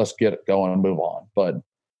happen. Let's get it going and move on. But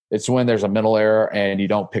it's when there's a mental error and you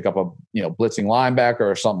don't pick up a, blitzing linebacker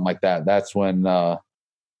or something like that. That's when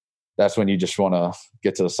you just want to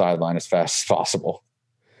get to the sideline as fast as possible.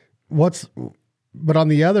 But on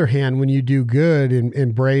the other hand, when you do good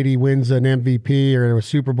and Brady wins an MVP or a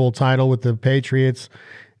Super Bowl title with the Patriots,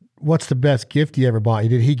 what's the best gift he ever bought you?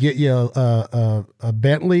 Did he get you a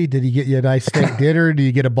Bentley? Did he get you a nice steak dinner? Did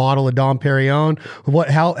you get a bottle of Dom Perignon?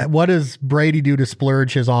 What does Brady do to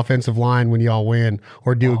splurge his offensive line when y'all win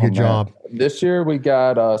or do a good job? This year we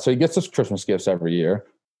got so he gets us Christmas gifts every year.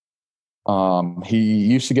 He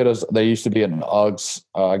used to get us. They used to be an Uggs.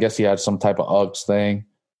 I guess he had some type of Uggs thing.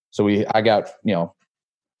 So I got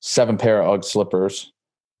 7 pair of Ugg slippers.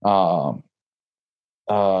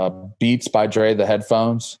 Beats by Dre, the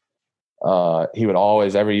headphones. He would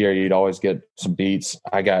always, every year, you'd always get some Beats.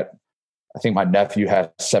 I think my nephew has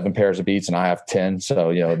 7 pairs of Beats and I have 10.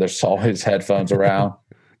 So, there's always headphones around.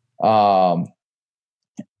 But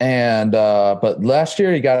last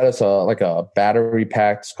year he got us a battery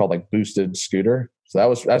pack. It's called Boosted Scooter.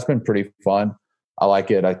 So that's been pretty fun. I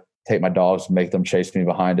like it. I take my dogs and make them chase me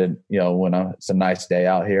behind it, when it's a nice day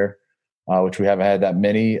out here, which we haven't had that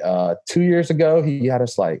many. 2 years ago, he got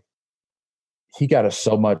us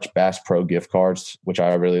so much Bass Pro gift cards, which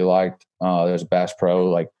I really liked. There's a Bass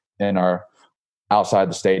Pro in our outside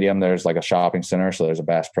the stadium. There's a shopping center, so there's a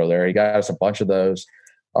Bass Pro there. He got us a bunch of those.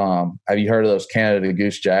 Have you heard of those Canada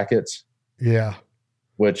Goose jackets? Yeah.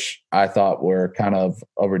 Which I thought were kind of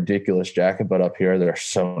a ridiculous jacket, but up here they're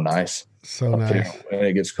so nice. So nice. When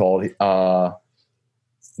it gets cold.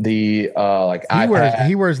 He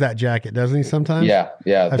wears that jacket, doesn't he? Sometimes. Yeah.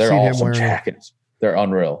 They're awesome jackets. They're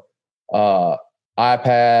unreal.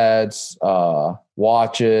 iPads,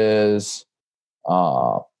 watches,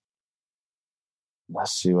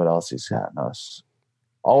 let's see what else he's got. No,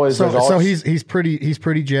 always. So he's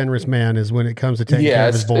pretty generous, man. Is when it comes to taking care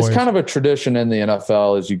of his boys. It's kind of a tradition in the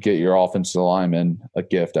NFL is you get your offensive lineman a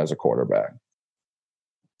gift as a quarterback.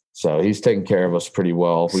 So he's taking care of us pretty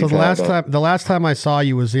well. So the last time I saw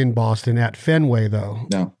you was in Boston at Fenway, though.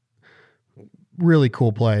 Yeah, really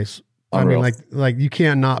cool place. Unreal. I mean, like you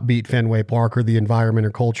can't not beat Fenway Park or the environment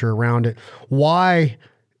or culture around it. Why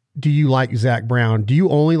do you like Zac Brown? Do you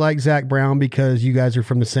only like Zac Brown because you guys are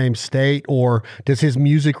from the same state, or does his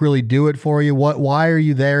music really do it for you? Why are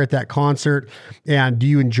you there at that concert? And do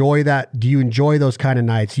you enjoy that? Do you enjoy those kind of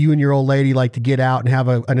nights? You and your old lady like to get out and have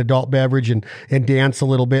an adult beverage and dance a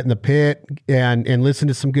little bit in the pit and listen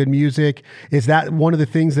to some good music. Is that one of the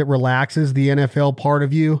things that relaxes the NFL part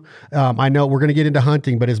of you? I know we're going to get into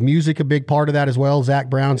hunting, but is music a big part of that as well? Zac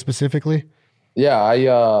Brown specifically? Yeah.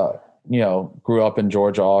 I grew up in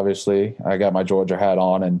Georgia, obviously. I got my Georgia hat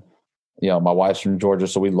on, and, my wife's from Georgia,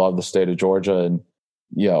 so we love the state of Georgia. And,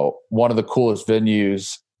 one of the coolest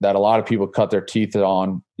venues that a lot of people cut their teeth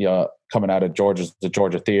on, coming out of Georgia is the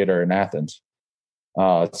Georgia Theater in Athens.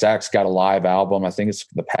 Zac's got a live album. I think it's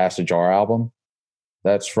the Pass the Jar album.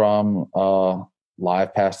 That's from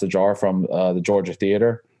live Pass the Jar from the Georgia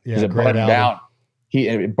Theater. Yeah, it burned down.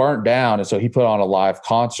 It burnt down, and so he put on a live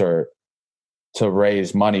concert to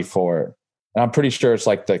raise money for it. And I'm pretty sure it's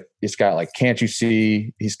got like Can't You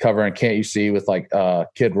See? He's covering Can't You See with like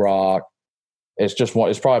Kid Rock. It's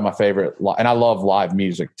probably my favorite. And I love live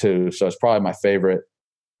music too. So it's probably my favorite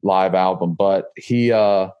live album. But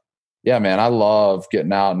yeah, man, I love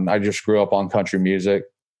getting out, and I just grew up on country music.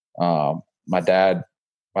 My dad's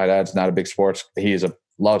not a big sports.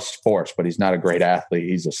 Loves sports, but he's not a great athlete.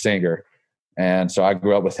 He's a singer. And so I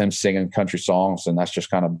grew up with him singing country songs, and that's just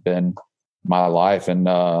kind of been my life. And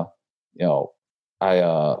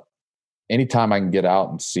anytime I can get out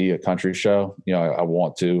and see a country show, I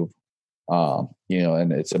want to.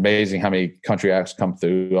 And it's amazing how many country acts come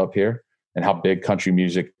through up here and how big country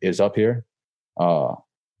music is up here. I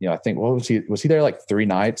think was he there like 3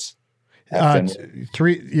 nights?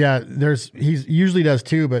 3. Yeah, he usually does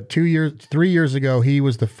 2, but 3 years ago he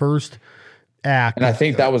was the first act, and I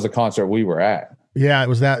think that was the concert we were at. Yeah, it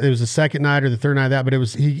was the second night or the third night of that, but it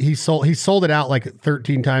was he sold it out like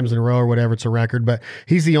 13 times in a row or whatever. It's a record, but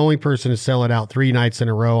he's the only person to sell it out 3 nights in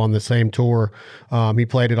a row on the same tour. He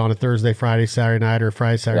played it on a Thursday, Friday, Saturday night, or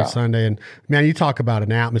Friday, Saturday, Sunday. And man, you talk about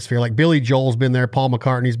an atmosphere. Like Billy Joel's been there, Paul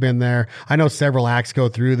McCartney's been there. I know several acts go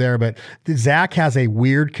through there, but Zac has a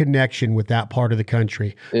weird connection with that part of the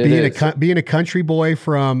country. Being a country boy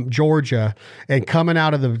from Georgia and coming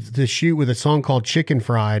out of the shoot with a song called Chicken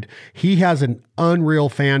Fried, he has an unreal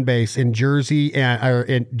fan base in Jersey or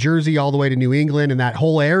in Jersey all the way to New England, and that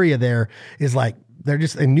whole area there is like they're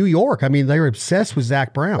just in New York. I mean, they're obsessed with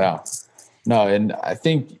Zac Brown. Yeah, no, and I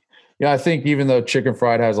think even though Chicken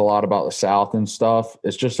Fried has a lot about the South and stuff,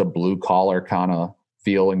 it's just a blue collar kind of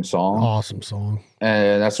feeling song. Awesome song,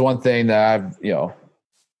 and that's one thing that I've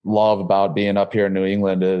love about being up here in New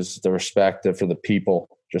England is the respect for the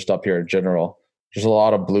people just up here in general. There's a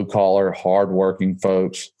lot of blue collar, hardworking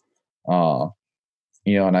folks.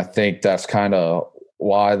 And I think that's kind of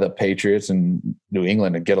why the Patriots and New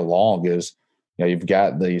England get along is, you've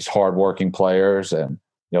got these hardworking players and,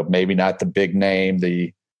 maybe not the big name,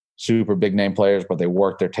 the super big name players, but they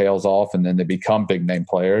work their tails off and then they become big name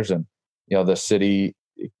players. And, the city,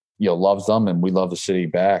 loves them and we love the city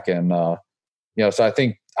back. And, so I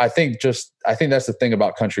think that's the thing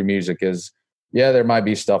about country music is, yeah, there might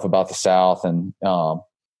be stuff about the South and,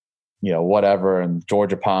 whatever, and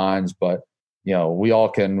Georgia pines, but we all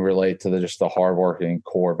can relate to the hardworking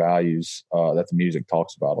core values that the music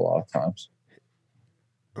talks about a lot of times.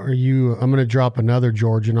 I'm going to drop another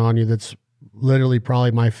Georgian on you. That's literally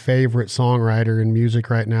probably my favorite songwriter in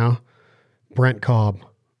music right now. Brent Cobb.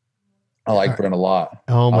 I like Brent a lot.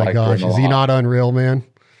 Oh my gosh. Is he not unreal, man?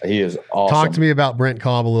 He is awesome. Talk to me about Brent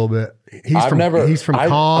Cobb a little bit. He's from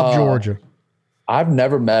Cobb, Georgia. I've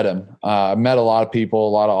never met him. I've met a lot of people,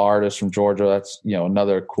 a lot of artists from Georgia. That's,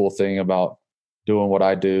 another cool thing about doing what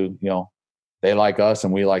I do. They like us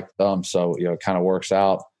and we like them. So, it kind of works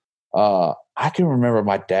out. I can remember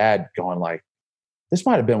my dad going like, this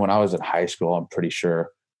might've been when I was in high school. I'm pretty sure.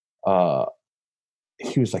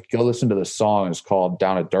 He was like, go listen to this song. It's called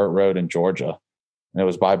Down a Dirt Road in Georgia. And it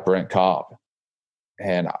was by Brent Cobb.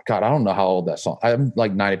 And God, I don't know how old that song. I'm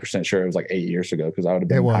like 90% sure it was like 8 years ago because I would have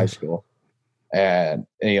been in high school. And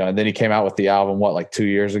then he came out with the album, like 2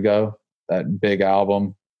 years ago, that big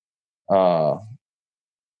album, where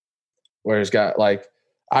he's got like,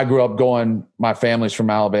 I grew up my family's from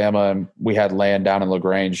Alabama and we had land down in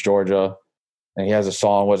LaGrange, Georgia. and he has a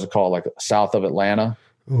song, what's it called, like South of Atlanta.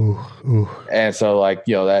 Ooh. And so, like,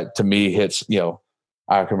 that to me hits,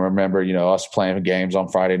 I can remember, us playing games on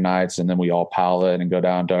Friday nights, and then we all pile in and go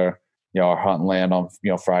down to our hunting land on,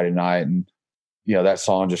 Friday night. And, that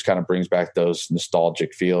song just kind of brings back those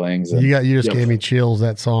nostalgic feelings. And, you just gave me chills,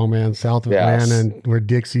 that song, man. South of Atlanta, and Where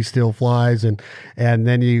Dixie Still Flies. And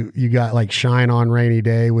then you got like Shine on Rainy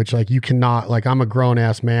Day, which like you cannot, like, I'm a grown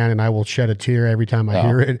ass man and I will shed a tear every time I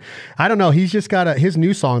hear it. I don't know. He's just got his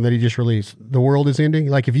new song that he just released, The World Is Ending.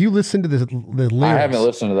 Like, if you listen to the lyrics, I haven't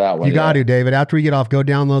listened to that one. You got to, David. After we get off, go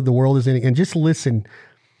download The World Is Ending and just listen.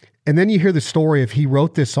 And then you hear the story of he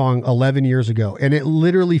wrote this song 11 years ago, and it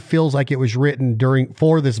literally feels like it was written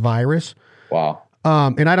for this virus. Wow.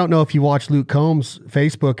 And I don't know if you watched Luke Combs'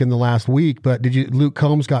 Facebook in the last week, but Luke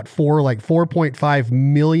Combs got 4.5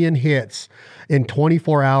 million hits in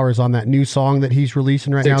 24 hours on that new song that he's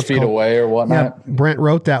releasing right now. 6 Feet Away or whatnot. Yeah, Brent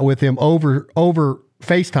wrote that with him over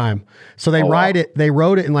FaceTime. So they they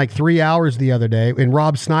wrote it in like 3 hours the other day. And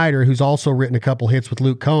Rob Snyder, who's also written a couple hits with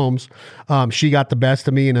Luke Combs, She Got the Best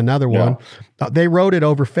of Me and another one. They wrote it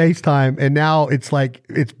over FaceTime, and now it's like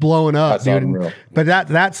it's blowing up, That's dude. unreal. But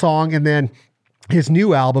that song, and then his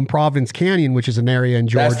new album, Providence Canyon, which is an area in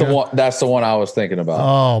Georgia. That's the one I was thinking about.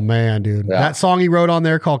 Oh man, dude. Yeah. That song he wrote on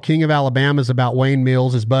there called King of Alabama is about Wayne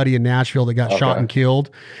Mills, his buddy in Nashville that got shot and killed.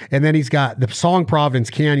 And then he's got the song Providence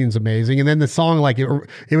Canyon's amazing. And then the song, like it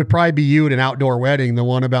would probably be you at an outdoor wedding, the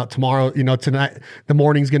one about tomorrow, tonight, the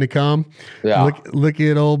morning's going to come. Yeah. Look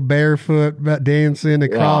at old barefoot dancing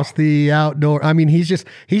across the outdoor. I mean, he's just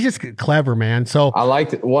clever, man. So I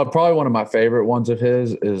liked it. Well, probably one of my favorite ones of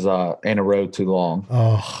his is Ain't a Road Too Long.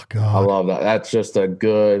 Oh God, I love that. That's just a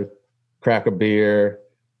good crack of beer.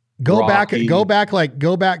 Go back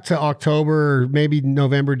to October, or maybe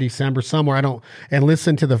November, December, somewhere. And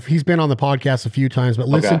listen to he's been on the podcast a few times, but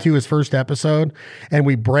listen to his first episode, and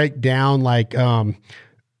we break down like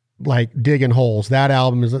digging holes. That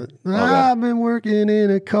album is I've been working in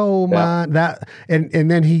a coal mine. That and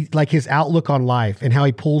then he, like, his outlook on life and how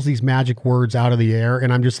he pulls these magic words out of the air.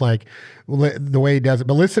 And I'm just like, the way he does it.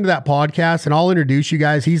 But listen to that podcast, and I'll introduce you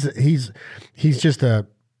guys. He's just a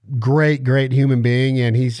great human being,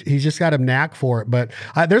 and he's just got a knack for it. But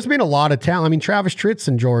there's been a lot of talent. I mean, Travis Tritt's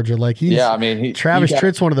in Georgia. Like Travis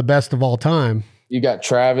Tritt's one of the best of all time. You got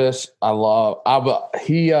Travis. I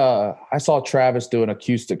saw Travis do an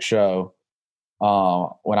acoustic show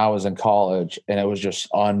when I was in college, and it was just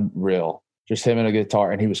unreal. Just him and a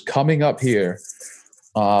guitar, and he was coming up here.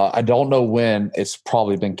 I don't know when. It's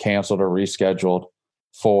probably been canceled or rescheduled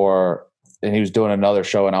and he was doing another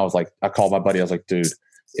show, and I called my buddy. I was like, dude,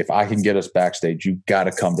 if I can get us backstage, you got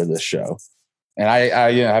to come to this show. And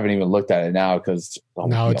I haven't even looked at it now because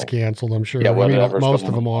it's canceled, I'm sure. Yeah, I mean, most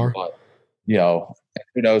of them are. But,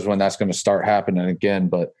 who knows when that's going to start happening again.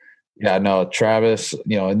 But yeah, no, Travis,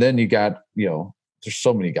 and then you got, there's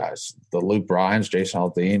so many guys, the Luke Bryans, Jason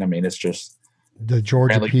Aldean. I mean, it's just the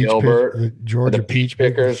Georgia Peach Gilbert, the Georgia Peach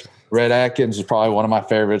Pickers. Red Atkins is probably one of my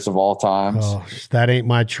favorites of all time. Oh, That Ain't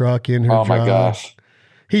My Truck in her. Oh my gosh.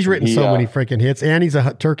 He's written so many freaking hits, and he's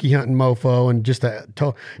a turkey hunting mofo, and just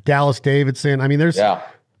Dallas Davidson. I mean, there's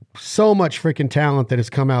so much freaking talent that has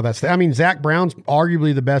come out of that stuff. I mean, Zach Brown's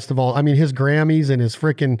arguably the best of all. I mean, his Grammys and his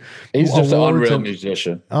freaking he's just an unreal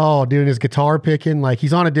musician. Oh, dude, his guitar picking, like,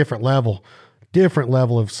 he's on a different level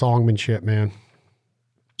of songmanship, man.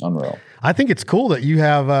 Unreal. I think it's cool that you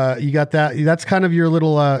have you got that. That's kind of your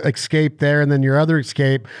little escape there, and then your other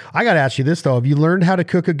escape. I got to ask you this though: have you learned how to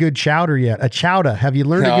cook a good chowder yet? A chowder? Have you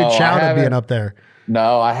learned a good chowder being up there?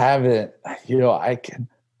 No, I haven't.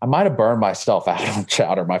 I might have burned myself out on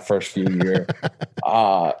chowder my first few years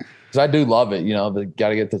because I do love it. Got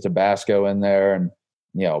to get the Tabasco in there, and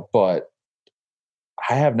but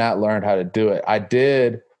I have not learned how to do it. I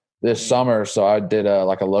did this summer, so I did a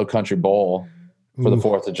low country bowl for the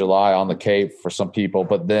 4th of July on the Cape for some people.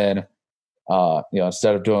 But then,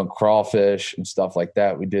 instead of doing crawfish and stuff like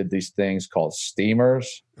that, we did these things called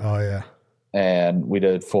steamers. Oh yeah. And we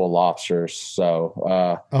did full lobsters. So,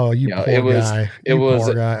 poor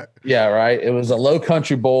guy. Yeah, right. It was a low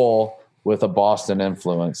country bowl with a Boston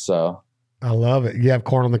influence. So I love it. You have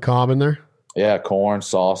corn on the cob in there? Yeah. Corn,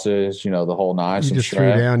 sausage, the whole nine. You just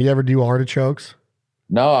threw down. You ever do artichokes?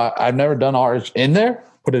 No, I've never done artichoke in there.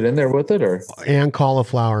 Put it in there with it, and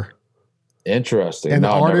cauliflower. Interesting. And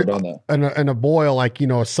I've never done that. And a boil, like,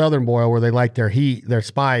 a southern boil where they like their heat, their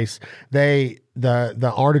spice. The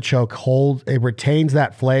artichoke it retains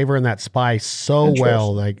that flavor and that spice so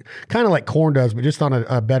well, like kind of like corn does, but just on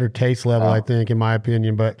a better taste level, I think, in my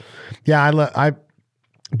opinion. But yeah,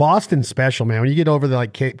 Boston's special, man. When you get over the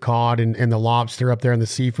like Cape Cod and the lobster up there and the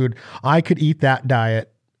seafood, I could eat that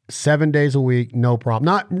diet 7 days a week, no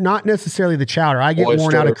problem. Not necessarily the chowder. I get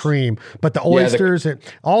worn out of cream, but the oysters and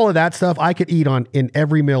all of that stuff I could eat in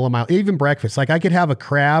every meal of my, even breakfast. Like I could have a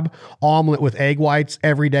crab omelet with egg whites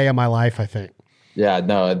every day of my life, I think. Yeah,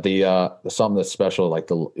 no, the something that's special, like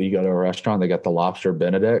you go to a restaurant, they got the lobster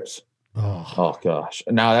Benedicts. Oh gosh.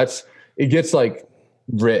 Now it gets like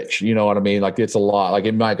rich, you know what I mean? Like it's a lot. Like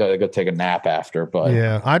it might go take a nap after, but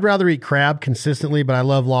yeah, I'd rather eat crab consistently, but I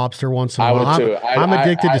love lobster once in a while. I'm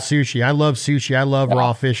addicted to sushi. I love sushi. I love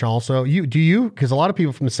raw fish also. Do you? Because a lot of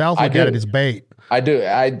people from the South look at it as bait. I do.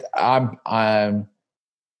 I'm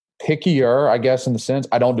pickier, I guess, in the sense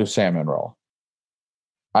I don't do salmon roll.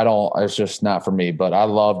 It's just not for me, but I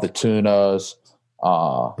love the tunas.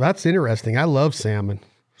 That's interesting. I love salmon.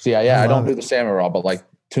 See, I don't do the salmon roll, but like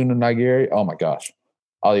tuna nigiri, oh my gosh,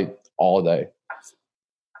 I'll eat all day.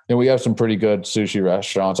 And we have some pretty good sushi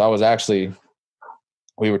restaurants.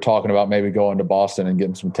 We were talking about maybe going to Boston and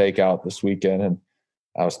getting some takeout this weekend. And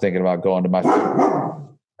I was thinking about going to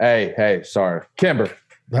Hey, sorry. Kimber.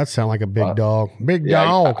 That sounds like a big dog. Big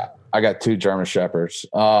dog. I got 2 German Shepherds.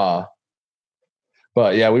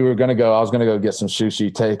 But yeah, I was going to go get some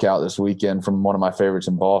sushi takeout this weekend from one of my favorites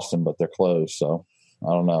in Boston, but they're closed. So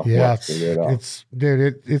I don't know. Yeah,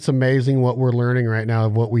 it's amazing what we're learning right now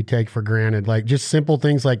of what we take for granted. Like just simple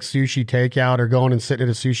things like sushi takeout or going and sitting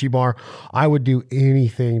at a sushi bar. I would do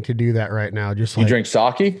anything to do that right now. Just you drink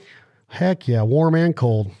sake? Heck yeah, warm and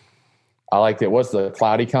cold. I like it. What's the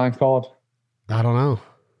cloudy kind called? I don't know.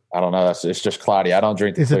 It's just cloudy. I don't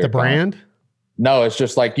drink the Is it the brand? Kind. No, it's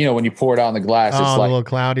just like, when you pour it out in the glass, it's like a little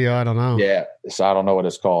cloudy. I don't know. Yeah. So I don't know what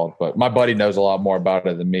it's called, but my buddy knows a lot more about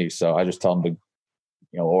it than me. So I just tell him to,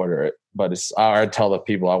 order it. But I tell the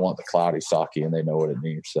people I want the cloudy sake and they know what it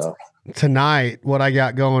means. So tonight, what I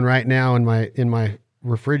got going right now in my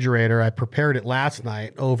refrigerator, I prepared it last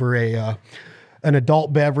night over an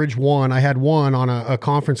adult beverage. I had one on a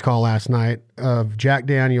conference call last night of Jack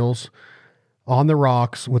Daniels on the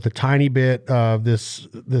rocks with a tiny bit of this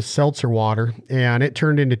seltzer water. And it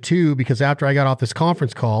turned into 2 because after I got off this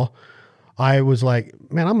conference call, I was like,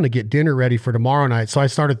 man, I'm going to get dinner ready for tomorrow night. So I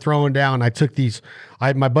started throwing down. I took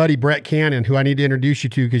my buddy Brett Cannon, who I need to introduce you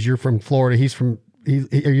to because you're from Florida.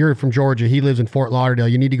 You're from Georgia. He lives in Fort Lauderdale.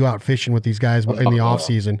 You need to go out fishing with these guys in the off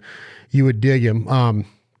season. You would dig him.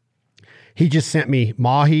 He just sent me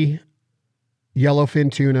mahi,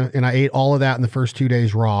 yellowfin tuna, and I ate all of that in the first 2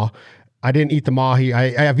 days raw. I didn't eat the mahi.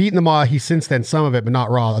 I've eaten the mahi since then, some of it, but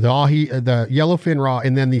not raw. The yellowfin raw,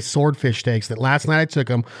 and then these swordfish steaks that last night I took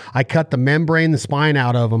them. I cut the membrane, the spine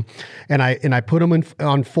out of them, and I put them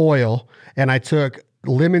on foil, and I took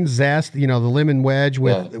lemon zest, the lemon wedge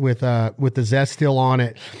with the zest still on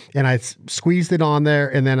it, and I squeezed it on there,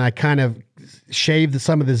 and then I kind of shaved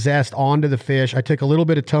some of the zest onto the fish. I took a little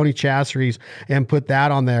bit of Tony Chachere's and put that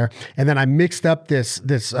on there, and then I mixed up this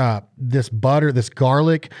butter, this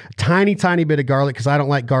garlic, tiny bit of garlic because I don't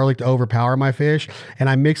like garlic to overpower my fish, and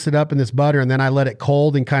I mixed it up in this butter, and then I let it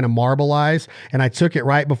cold and kind of marbleize, and I took it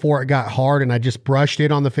right before it got hard, and I just brushed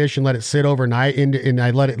it on the fish and let it sit overnight, and I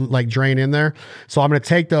let it like drain in there. So I'm going to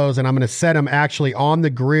take those and I'm going to set them actually on the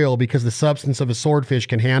grill because the substance of a swordfish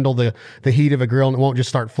can handle the heat of a grill and it won't just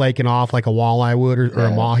start flaking off like a walleye would or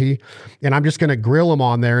a mahi. And I'm just going to grill them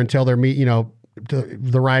on there until they're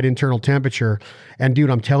the right internal temperature. And dude,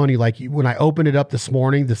 I'm telling you, like when I opened it up this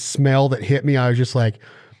morning, the smell that hit me, I was just like,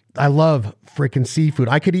 I love freaking seafood.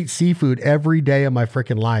 I could eat seafood every day of my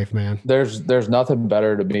freaking life, man. There's nothing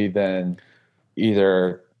better to me than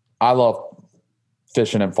I love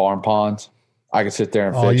fishing in farm ponds. I could sit there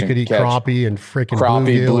and fish. You could eat crappie and freaking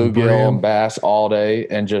bluegill and bass all day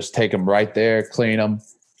and just take them right there, clean them,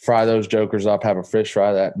 fry those jokers up, have a fish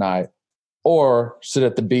fry that night, or sit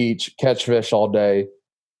at the beach, catch fish all day,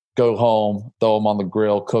 go home, throw them on the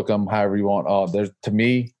grill, cook them however you want. To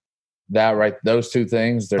me, those two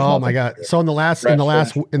things. Oh my God. So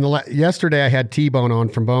yesterday I had T-Bone on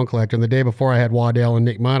from Bone Collector, and the day before I had Waddell and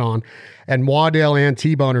Nick Mudd on. And Waddell and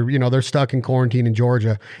T-Bone are, they're stuck in quarantine in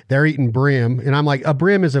Georgia. They're eating brim. And I'm like, a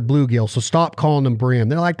brim is a bluegill, so stop calling them brim.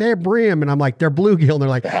 They're like, they're brim. And I'm like, they're bluegill. And they're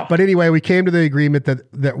like, But anyway, we came to the agreement that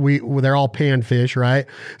they're all panfish, right?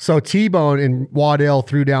 So T-Bone and Waddell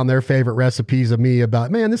threw down their favorite recipes of me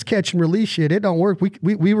about, man, this catch and release shit, it don't work.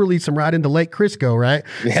 We release them right into Lake Crisco, right?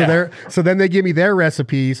 Yeah. So then they give me their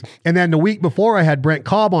recipes. And then the week before I had Brent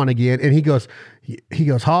Cobb on again, and he goes,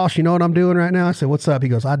 Hoss, you know what I'm doing right now? I said, what's up? He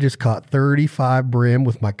goes, I just caught 35 brim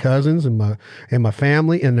with my cousins and my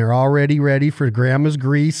family, and they're already ready for grandma's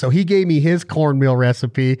grease. So he gave me his cornmeal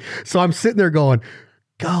recipe. So I'm sitting there going,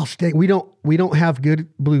 Gosh dang, we don't have good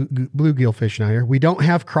bluegill fishing out here. We don't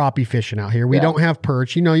have crappie fishing out here. We don't have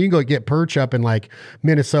perch. You know, you can go get perch up in like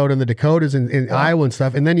Minnesota and the Dakotas and Iowa and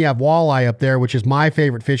stuff. And then you have walleye up there, which is my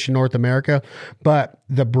favorite fish in North America. But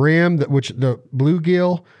the brim, which the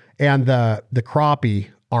bluegill and the crappie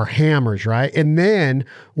are hammers, right? And then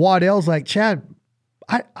Waddell's like, Chad,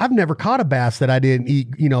 I've never caught a bass that I didn't eat,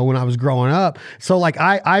 you know, when I was growing up. So like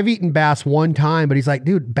I've eaten bass one time, but he's like,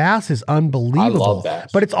 dude, bass is unbelievable. I love bass.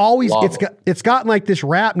 But it's always, it's gotten like this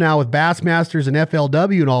rap now with Bassmasters and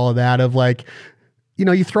FLW and all of that of like, you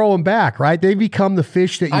know, you throw them back, right? They become the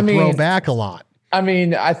fish that you throw back a lot. I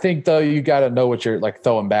mean, I think though, you got to know what you're like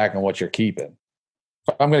throwing back and what you're keeping.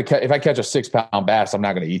 If I catch a 6-pound bass, I'm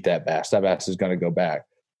not going to eat that bass. That bass is going to go back.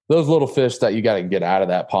 Those little fish that you got to get out of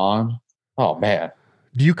that pond. Oh man.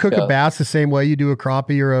 Do you cook a bass the same way you do a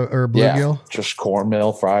crappie or a bluegill? Yeah, just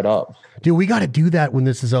cornmeal fried up. Dude, we got to do that when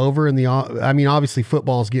this is over. I mean, obviously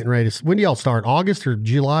football's getting ready. When do y'all start? August or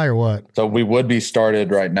July or what? So we would be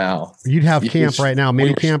started right now. You'd have camp right now,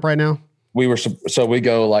 mini camp right now? So we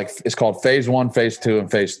go like, it's called phase 1, phase 2,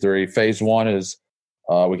 and phase 3. Phase 1 is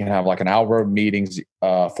we can have like an hour of meetings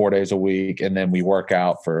 4 days a week, and then we work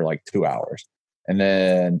out for like 2 hours. And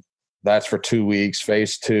then that's for 2 weeks.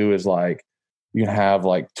 Phase 2 is like, you can have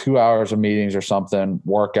like 2 hours of meetings or something,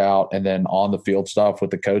 workout, and then on the field stuff with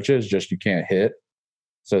the coaches, just you can't hit.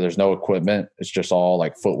 So there's no equipment. It's just all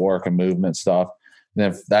like footwork and movement stuff. And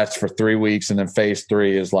then that's for 3 weeks. And then phase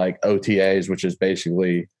 3 is like OTAs, which is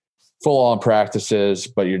basically full on practices,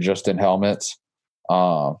 but you're just in helmets.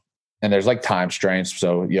 And there's like time strains.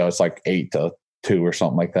 So, you know, it's like 8 to 2 or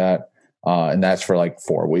something like that. And that's for like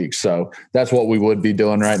 4 weeks. So that's what we would be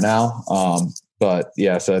doing right now. But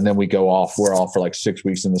yeah, so and then we go off. We're off for like 6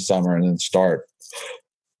 weeks in the summer, and then start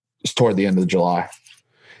just toward the end of July.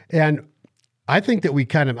 And I think that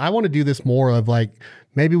I want to do this more of like,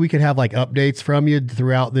 maybe we could have like updates from you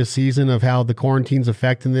throughout this season of how the quarantine's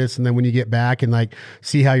affecting this. And then when you get back and like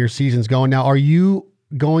see how your season's going. Now, are you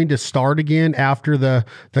going to start again after the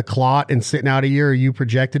clot and sitting out a year? Are you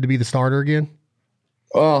projected to be the starter again?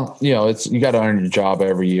 Well, you know, you got to earn your job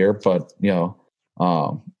every year, but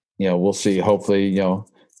we'll see. Hopefully,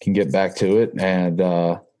 can get back to it, and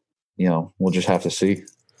we'll just have to see.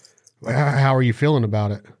 How are you feeling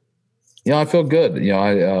about it? I feel good.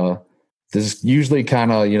 This is usually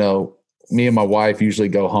kind of, me and my wife usually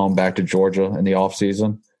go home back to Georgia in the off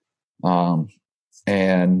season.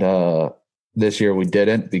 And this year we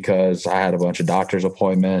didn't because I had a bunch of doctor's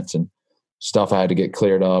appointments and stuff I had to get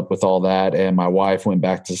cleared up with all that. And my wife went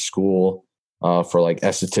back to school for like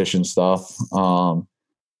esthetician stuff.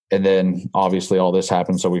 And then obviously all this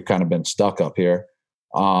happened. So we've kind of been stuck up here.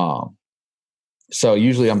 So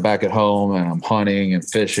usually I'm back at home and I'm hunting and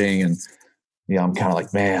fishing, and I'm kind of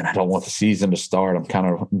like, man, I don't want the season to start. I'm kind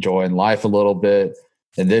of enjoying life a little bit.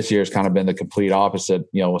 And this year's kind of been the complete opposite,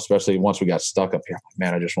 especially once we got stuck up here. I'm like,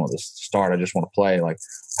 man, I just want this to start. I just want to play. Like,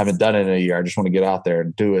 I haven't done it in a year. I just want to get out there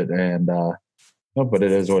and do it. And, but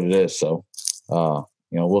it is what it is. So,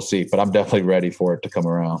 we'll see. But I'm definitely ready for it to come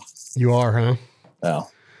around. You are, huh? Yeah.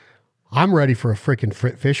 I'm ready for a freaking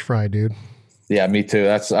fish fry, dude. Yeah, me too.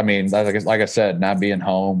 That's like I said, not being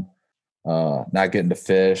home, not getting to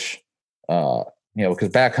fish, because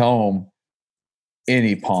back home,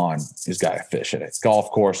 any pond has got a fish in it.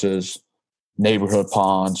 Golf courses, neighborhood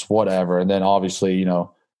ponds, whatever. And then obviously,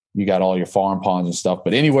 you got all your farm ponds and stuff.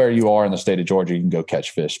 But anywhere you are in the state of Georgia, you can go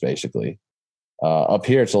catch fish, basically. Up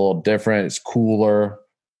here, it's a little different. It's cooler.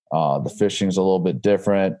 The fishing's a little bit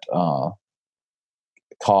different.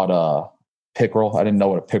 Caught a pickerel. I didn't know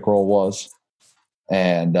what a pickerel was.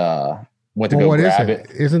 And went to go grab it.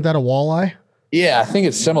 Isn't that a walleye? Yeah, I think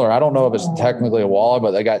it's similar. I don't know if it's technically a walleye,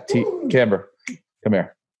 but they got teeth. Camber, come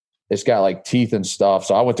here. It's got like teeth and stuff.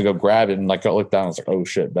 So I went to go grab it, and like I looked down. I was like, "Oh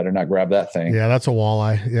shit, better not grab that thing." Yeah, that's a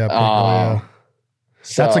walleye. Yeah, yeah.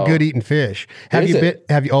 So, that's a good eating fish. Have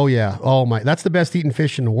you? Oh yeah. Oh my, that's the best eating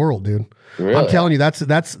fish in the world, dude. Really? I'm telling you, that's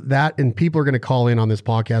that. And people are going to call in on this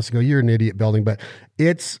podcast and go, "You're an idiot, Belding," but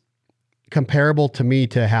it's comparable to me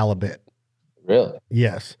to halibut. Really?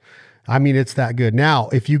 Yes. I mean, it's that good. Now,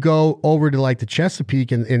 if you go over to like the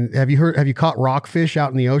Chesapeake and have you caught rockfish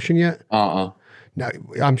out in the ocean yet? Now,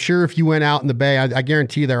 I'm sure if you went out in the bay, I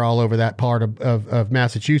guarantee they're all over that part of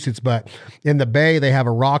Massachusetts, but in the bay, they have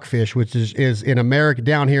a rockfish, which is in America,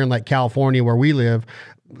 down here in like California where we live,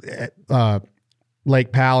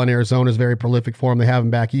 Lake Powell in Arizona is very prolific for them. They have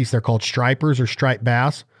them back east. They're called stripers or striped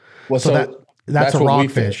bass. Well, so that's a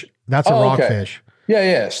rockfish. That's a rockfish.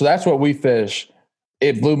 Yeah. So that's what we fish.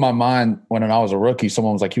 It blew my mind when I was a rookie.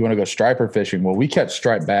 Someone was like, "You want to go striper fishing?" Well, we catch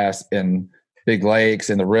striped bass in big lakes,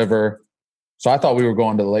 in the river. So I thought we were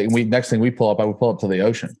going to the lake. And next thing we pull up to the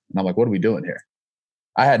ocean. And I'm like, what are we doing here?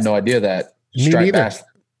 I had no idea that striped bass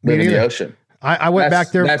live in the ocean. I went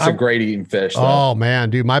back there. That's a great eating fish, though. Oh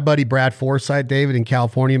man, dude. My buddy Brad Forsyth, David in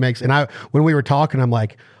California when we were talking, I'm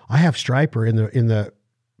like, I have striper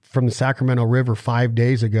from the Sacramento River 5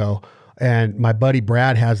 days ago. And my buddy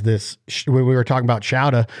Brad has this, when we were talking about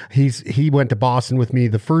chowder, he went to Boston with me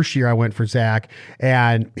the first year I went for Zach,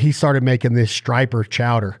 and he started making this striper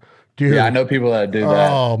chowder. Dude. Yeah, I know people that do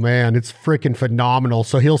that. Oh man, it's freaking phenomenal.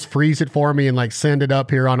 So he'll freeze it for me and like send it up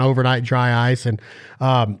here on overnight dry ice. And,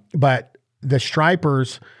 but the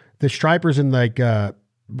stripers in like,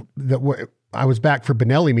 I was back for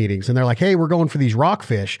Benelli meetings and they're like, hey, we're going for these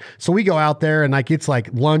rockfish. So we go out there and like, it's like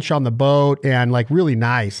lunch on the boat and like really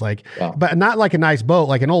nice, like, but not like a nice boat,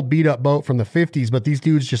 like an old beat up boat from the 50s. But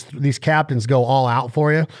these captains go all out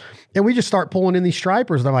for you. And we just start pulling in these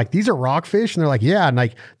stripers. And I'm like, these are rockfish. And they're like, yeah. And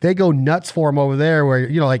like, they go nuts for them over there where,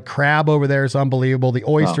 like crab over there is unbelievable. The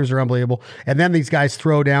oysters are unbelievable. And then these guys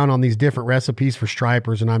throw down on these different recipes for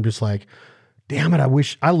stripers. And I'm just like, damn it,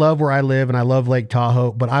 I love where I live and I love Lake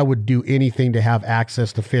Tahoe, but I would do anything to have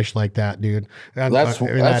access to fish like that, dude. That's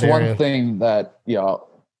one thing that,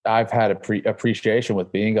 I've had appreciation with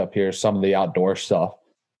being up here. Some of the outdoor stuff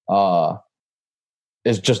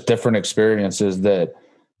is just different experiences that,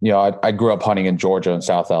 I grew up hunting in Georgia and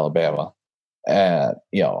South Alabama, and,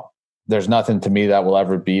 there's nothing to me that will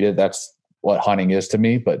ever beat it. That's what hunting is to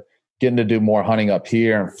me, but getting to do more hunting up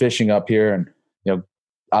here and fishing up here and,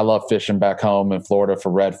 I love fishing back home in Florida for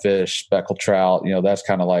redfish, speckled trout. That's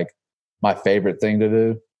kind of like my favorite thing to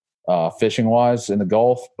do, fishing wise in the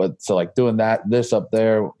Gulf. But so like doing this up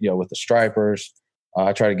there, with the stripers,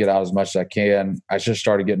 I try to get out as much as I can. I just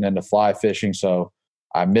started getting into fly fishing. So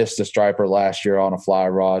I missed a striper last year on a fly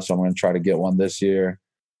rod. So I'm going to try to get one this year.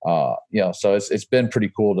 So it's been pretty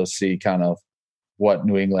cool to see kind of what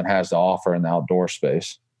New England has to offer in the outdoor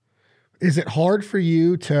space. Is it hard for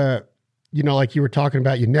you to, like you were talking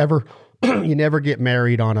about, you never get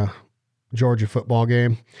married on a Georgia football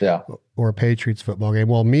game, or a Patriots football game.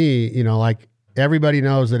 Well, me, like everybody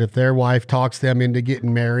knows that if their wife talks them into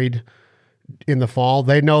getting married in the fall,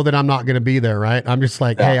 they know that I'm not going to be there. Right. I'm just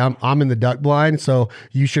like, hey, I'm in the duck blind. So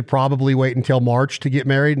you should probably wait until March to get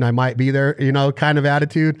married and I might be there, kind of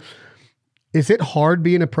attitude. Is it hard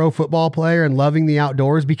being a pro football player and loving the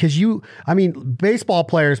outdoors? Because baseball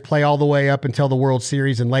players play all the way up until the World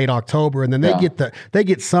Series in late October, and then they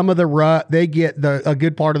get some of the rut, they get a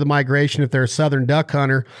good part of the migration if they're a Southern duck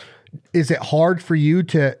hunter. Is it hard for you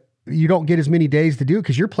you don't get as many days to do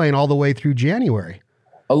because you're playing all the way through January?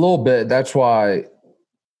 A little bit. That's why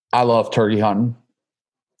I love turkey hunting,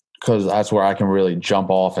 because that's where I can really jump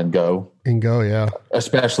off and go. Yeah.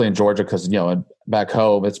 Especially in Georgia, because back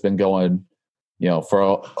home it's been going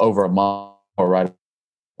for over a month already,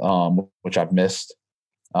 which I've missed.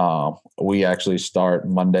 We actually start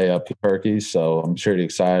Monday up Turkey, so I'm pretty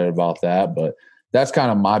excited about that. But that's kind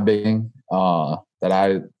of my big thing that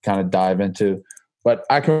I kind of dive into. But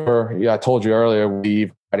I told you earlier, we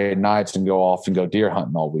leave Friday nights and go off and go deer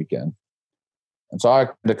hunting all weekend. And so I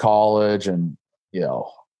went to college and, I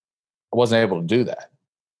wasn't able to do that.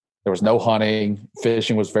 There was no hunting.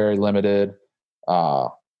 Fishing was very limited.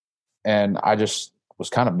 And I just was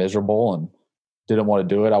kind of miserable and didn't want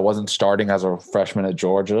to do it. I wasn't starting as a freshman at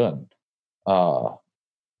Georgia. And,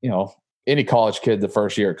 any college kid, the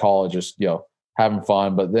first year at college is, having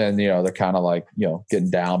fun. But then, they're kind of like, getting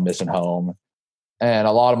down, missing home. And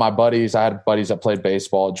a lot of my buddies, I had buddies that played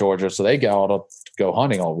baseball at Georgia. So they go out to go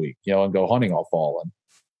hunting all week, and go hunting all fall. And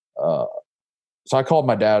so I called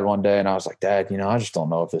my dad one day and I was like, Dad, I just don't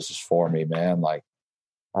know if this is for me, man. Like,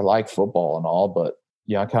 I like football and all, but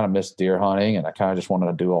I kind of miss deer hunting and I kind of just wanted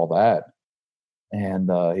to do all that. And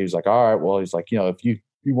he was like, all right, well, he's like, if you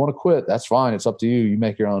want to quit, that's fine. It's up to you. You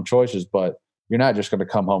make your own choices, but you're not just going to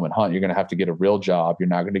come home and hunt. You're going to have to get a real job. You're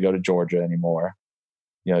not going to go to Georgia anymore.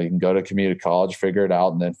 You can go to community college, figure it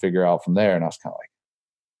out, and then figure out from there. And I was kind of like,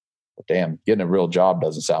 well, damn, getting a real job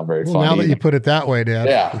doesn't sound very fun. Now that you put it that way, Dad.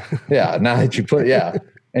 Yeah. Now that you put it,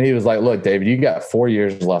 And he was like, look, David, you got 4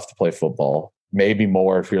 years left to play football, maybe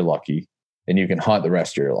more if you're lucky, and you can hunt the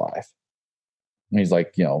rest of your life. And he's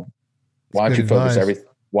like, why don't you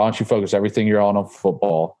focus everything you're on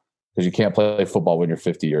football, because you can't play football when you're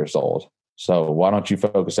 50 years old. So why don't you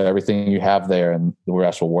focus everything you have there, and the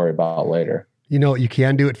rest we'll worry about later. You know what you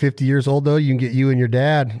can do at 50 years old, though? You can get you and your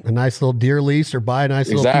dad a nice little deer lease or buy a nice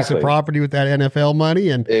little piece of property with that NFL money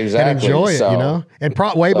and enjoy it, And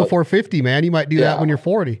before 50, man. You might do that when you're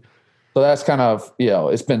 40. So that's kind of,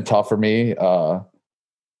 it's been tough for me.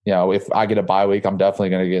 If I get a bye week, I'm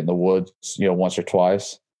definitely going to get in the woods, once or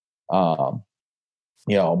twice.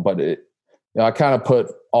 but I kind of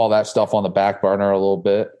put all that stuff on the back burner a little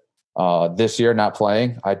bit. This year, not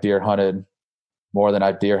playing, I deer hunted more than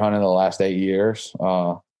I deer hunted in the last 8 years.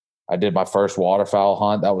 I did my first waterfowl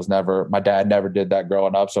hunt. That was my dad never did that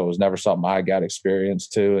growing up. So it was never something I got experience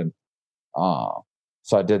to. And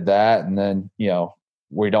so I did that. And then,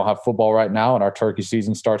 we don't have football right now and our turkey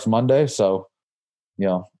season starts Monday. So,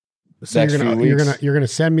 so you're gonna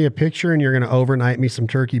send me a picture and you're gonna overnight me some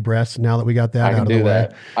turkey breasts now that we got that out of the way.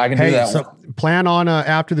 I can do that. So plan on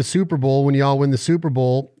after the Super Bowl, when y'all win the Super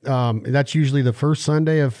Bowl, that's usually the first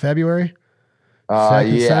Sunday of February.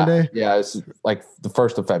 Sunday? Yeah, it's like the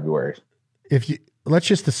 1st of February. Let's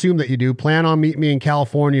just assume that you do, plan on meeting me in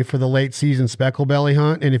California for the late season speckle belly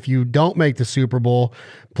hunt. And if you don't make the Super Bowl,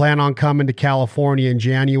 plan on coming to California in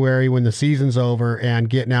January when the season's over and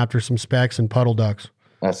getting after some specks and puddle ducks.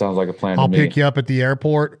 That sounds like a plan I'll to me. pick you up at the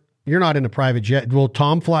airport. You're not in a private jet. Will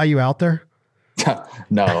Tom fly you out there?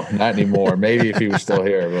 No, not anymore. Maybe if he was still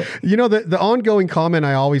here. But. The ongoing comment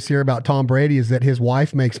I always hear about Tom Brady is that his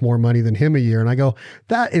wife makes more money than him a year. And I go,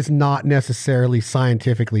 that is not necessarily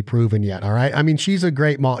scientifically proven yet. All right. I mean, she's a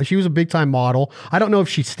great model. She was a big time model. I don't know if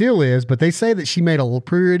she still is, but they say that she made a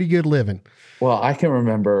pretty good living. Well, I can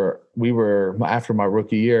remember after my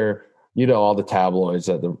rookie year, all the tabloids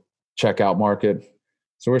at the checkout market.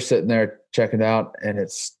 So we're sitting there checking out and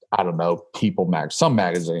it's, I don't know, some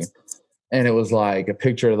magazine. And it was like a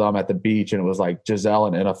picture of them at the beach, and it was like Giselle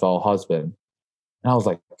and NFL husband. And I was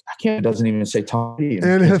like, it doesn't even say Tom Brady.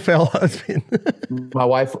 NFL husband. My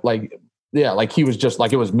wife, he was just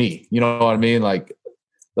like, it was me. You know what I mean? Like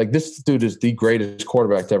this dude is the greatest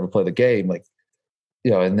quarterback to ever play the game.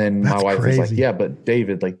 And then That's my wife crazy. was like, yeah, but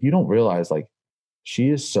David, you don't realize, she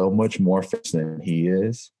is so much more famous than he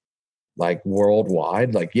is,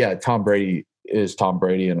 worldwide. Tom Brady is Tom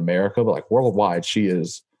Brady in America, but worldwide, she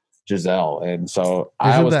is Giselle. And so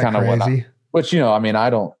I was kind of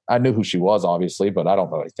I knew who she was obviously, but I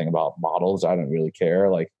don't know anything about models. I didn't really care.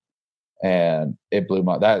 And it blew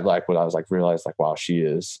when I was realized wow, she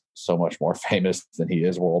is so much more famous than he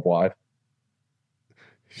is worldwide.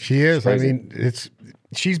 She is. I mean,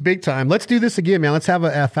 she's big time. Let's do this again, man. Let's have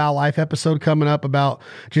a Foul Life episode coming up about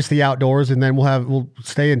just the outdoors. And then we'll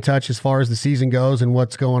stay in touch as far as the season goes and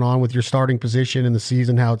what's going on with your starting position in the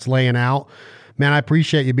season, how it's laying out. Man, I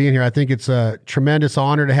appreciate you being here. I think it's a tremendous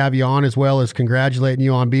honor to have you on, as well as congratulating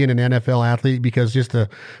you on being an NFL athlete, because just a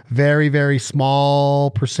very, very small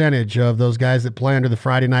percentage of those guys that play under the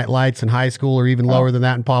Friday night lights in high school, or even lower than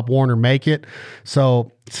that in Pop Warner, make it.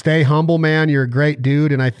 So stay humble, man. You're a great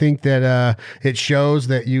dude. And I think that it shows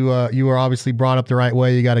that you were obviously brought up the right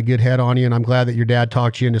way. You got a good head on you. And I'm glad that your dad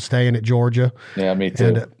talked you into staying at Georgia. Yeah, me too.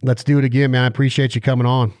 And let's do it again, man. I appreciate you coming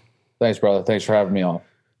on. Thanks, brother. Thanks for having me on.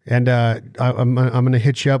 And I'm going to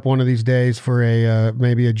hit you up one of these days for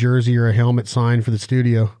maybe a jersey or a helmet sign for the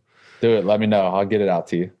studio. Do it. Let me know. I'll get it out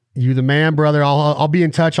to you. You the man, brother. I'll be in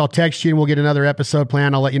touch. I'll text you and we'll get another episode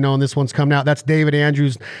planned. I'll let you know when this one's coming out. That's David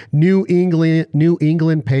Andrews, New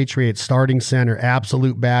England Patriots starting center.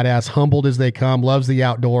 Absolute badass, humbled as they come, loves the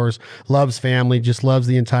outdoors, loves family, just loves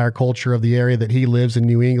the entire culture of the area that he lives in,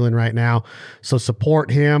 New England right now. So support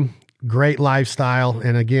him. Great lifestyle.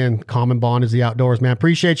 And again, common bond is the outdoors, man.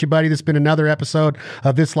 Appreciate you, buddy. This has been another episode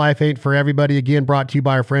of This Life Ain't For Everybody. Again, brought to you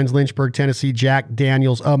by our friends, Lynchburg, Tennessee, Jack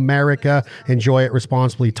Daniels, America. Enjoy it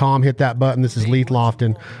responsibly. Tom, hit that button. This is Leith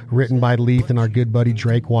Lofton, written by Leith and our good buddy,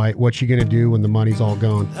 Drake White. What you going to do when the money's all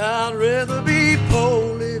gone? I'd rather be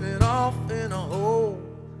poor, living off in a hole,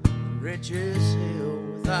 rich as hell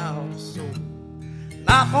without a soul.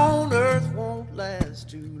 Life on earth won't last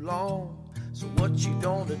too long. So what you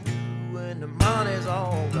gonna do when the money's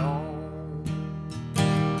all gone?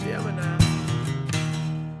 Tell me now.